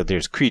safe that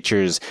there's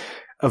creatures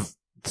of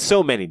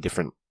so many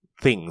different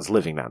things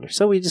living down there.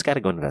 So we just got to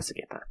go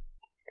investigate that.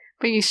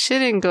 But you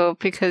shouldn't go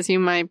because you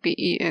might be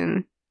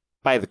eaten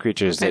by the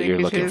creatures that you're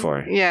looking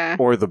for. Yeah.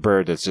 Or the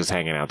bird that's just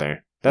hanging out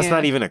there. That's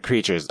not even a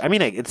creature. I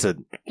mean, it's a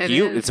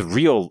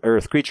real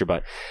Earth creature,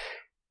 but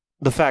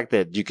the fact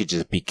that you could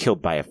just be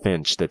killed by a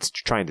finch that's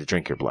trying to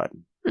drink your blood.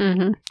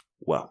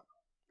 Well.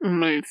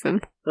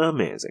 Amazing.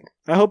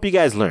 I hope you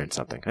guys learned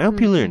something. I hope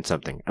you learned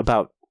something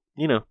about,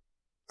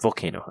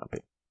 volcano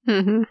hopping.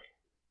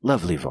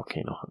 Lovely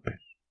volcano hopping.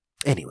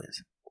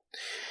 Anyways.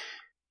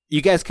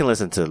 You guys can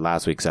listen to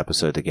last week's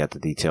episode to get the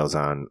details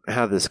on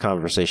how this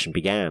conversation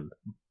began.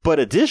 But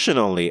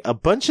additionally, a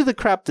bunch of the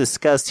crap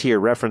discussed here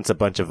reference a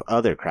bunch of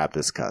other crap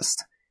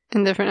discussed.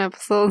 In different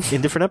episodes.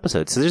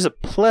 So there's a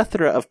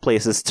plethora of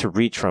places to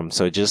reach from.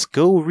 So just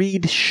go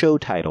read show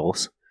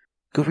titles.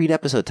 Go read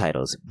episode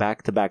titles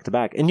back to back to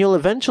back. And you'll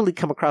eventually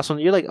come across one.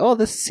 You're like, oh,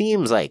 this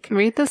seems like...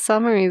 Read the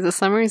summaries. The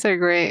summaries are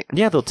great.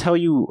 Yeah, they'll tell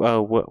you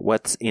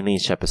what's in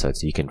each episode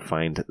so you can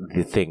find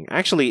the thing.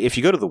 Actually, if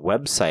you go to the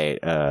website,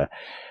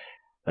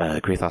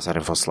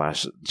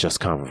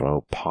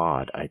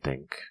 greatthoughts.info/justconvo-pod, I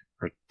think.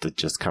 Or the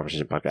Just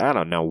Conversation podcast. I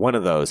don't know. One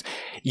of those.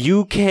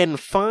 You can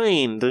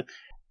find...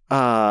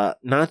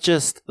 not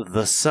just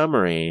the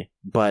summary,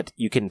 but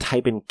you can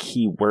type in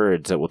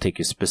keywords that will take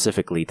you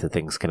specifically to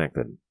things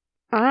connected.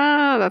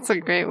 Ah, that's a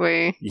great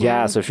way.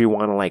 Yeah, so if you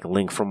want to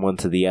link from one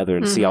to the other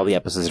and see all the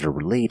episodes that are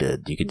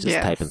related, you could just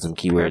type in some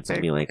keywords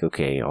and be like,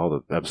 okay, all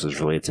the episodes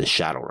related to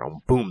Shadow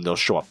Realm. Boom, they'll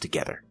show up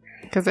together.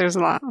 Because there's a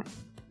lot.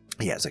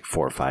 Yeah, it's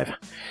 4 or 5.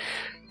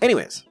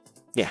 Anyways,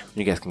 yeah,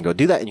 you guys can go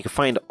do that, and you can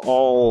find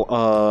all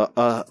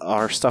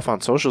our stuff on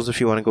socials. If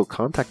you want to go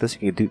contact us,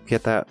 you can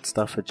get that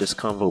stuff at Just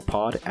Convo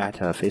Pod at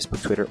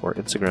Facebook, Twitter, or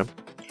Instagram.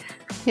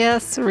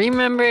 Yes,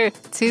 remember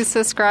to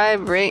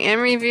subscribe, rate,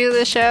 and review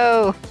the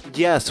show.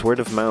 Yes, word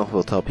of mouth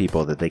will tell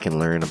people that they can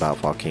learn about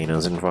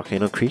volcanoes and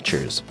volcano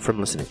creatures from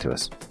listening to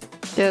us.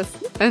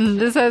 Yes, and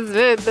this has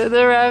been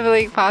the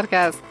Raveling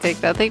Podcast.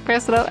 Take nothing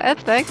personal, and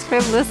thanks for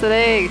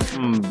listening.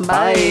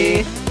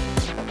 Bye.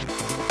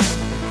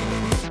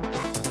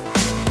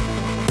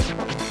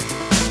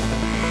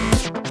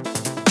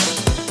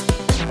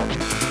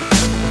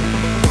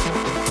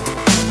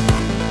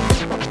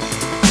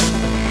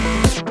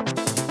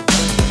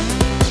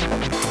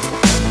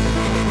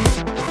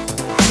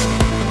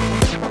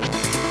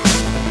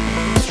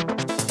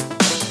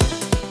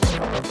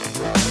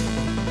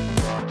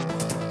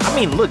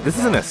 Look, this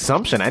is an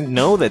assumption. I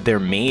know that they're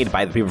made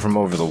by the people from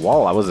over the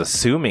wall. I was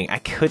assuming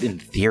in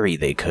theory,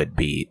 they could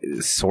be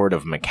sort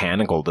of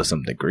mechanical to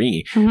some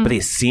degree, but they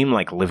seem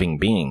like living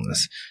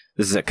beings.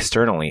 This is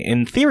externally.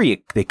 In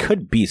theory, they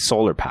could be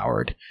solar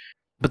powered,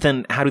 but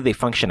then how do they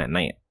function at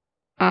night?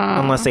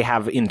 Unless they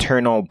have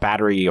internal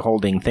battery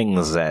holding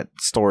things that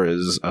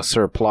stores a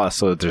surplus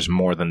so that there's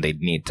more than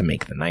they'd need to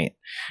make the night.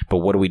 But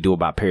what do we do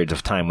about periods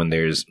of time when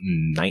there's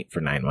night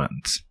for 9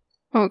 months?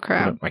 Oh,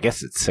 crap. I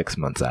guess it's 6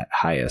 months at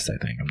highest, I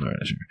think. I'm not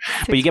really sure.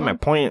 But you get my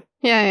point.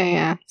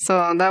 Yeah.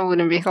 So that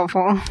wouldn't be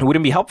helpful. It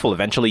wouldn't be helpful.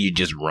 Eventually, you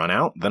just run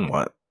out. Then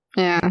what?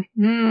 Yeah.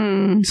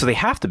 So they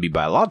have to be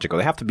biological.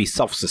 They have to be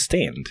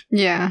self-sustained.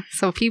 Yeah.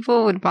 So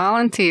people would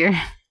volunteer.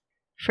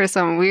 for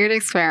some weird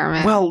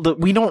experiment. Well,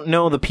 we don't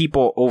know the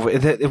people over.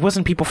 It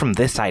wasn't people from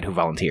this side who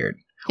volunteered.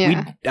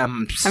 Yeah.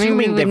 I'm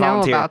assuming they know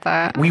volunteered. about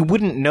that. We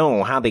wouldn't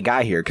know how they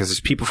got here because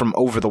there's people from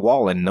over the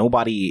wall, and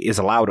nobody is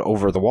allowed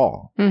over the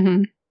wall.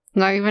 Mm-hmm.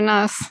 Not even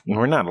us.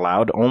 We're not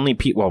allowed. Only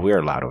people. Well, we're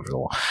allowed over the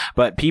wall,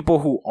 but people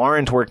who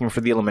aren't working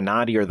for the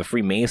Illuminati or the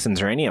Freemasons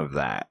or any of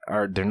that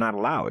they're not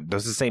allowed.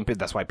 Those are the same.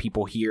 That's why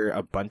people here,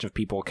 a bunch of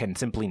people, can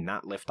simply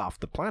not lift off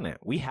the planet.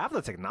 We have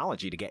the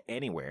technology to get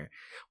anywhere.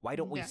 Why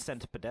don't we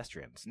send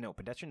pedestrians? No,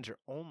 pedestrians are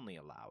only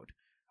allowed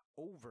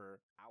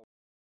over our.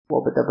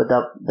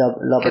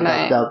 Good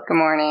night. Good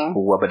morning.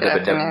 Good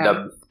afternoon.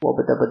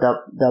 Good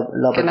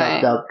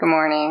night. Good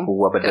morning.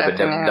 Good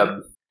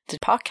afternoon. The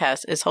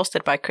podcast is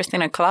hosted by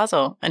Christina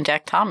Colazo and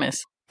Jack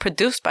Thomas,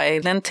 produced by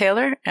Lynn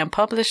Taylor, and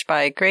published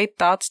by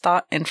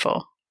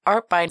GreatThoughts.info.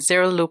 Art by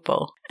Zero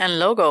Lupo, and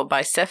logo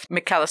by Seth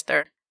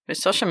McAllister, with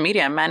social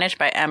media managed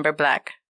by Amber Black.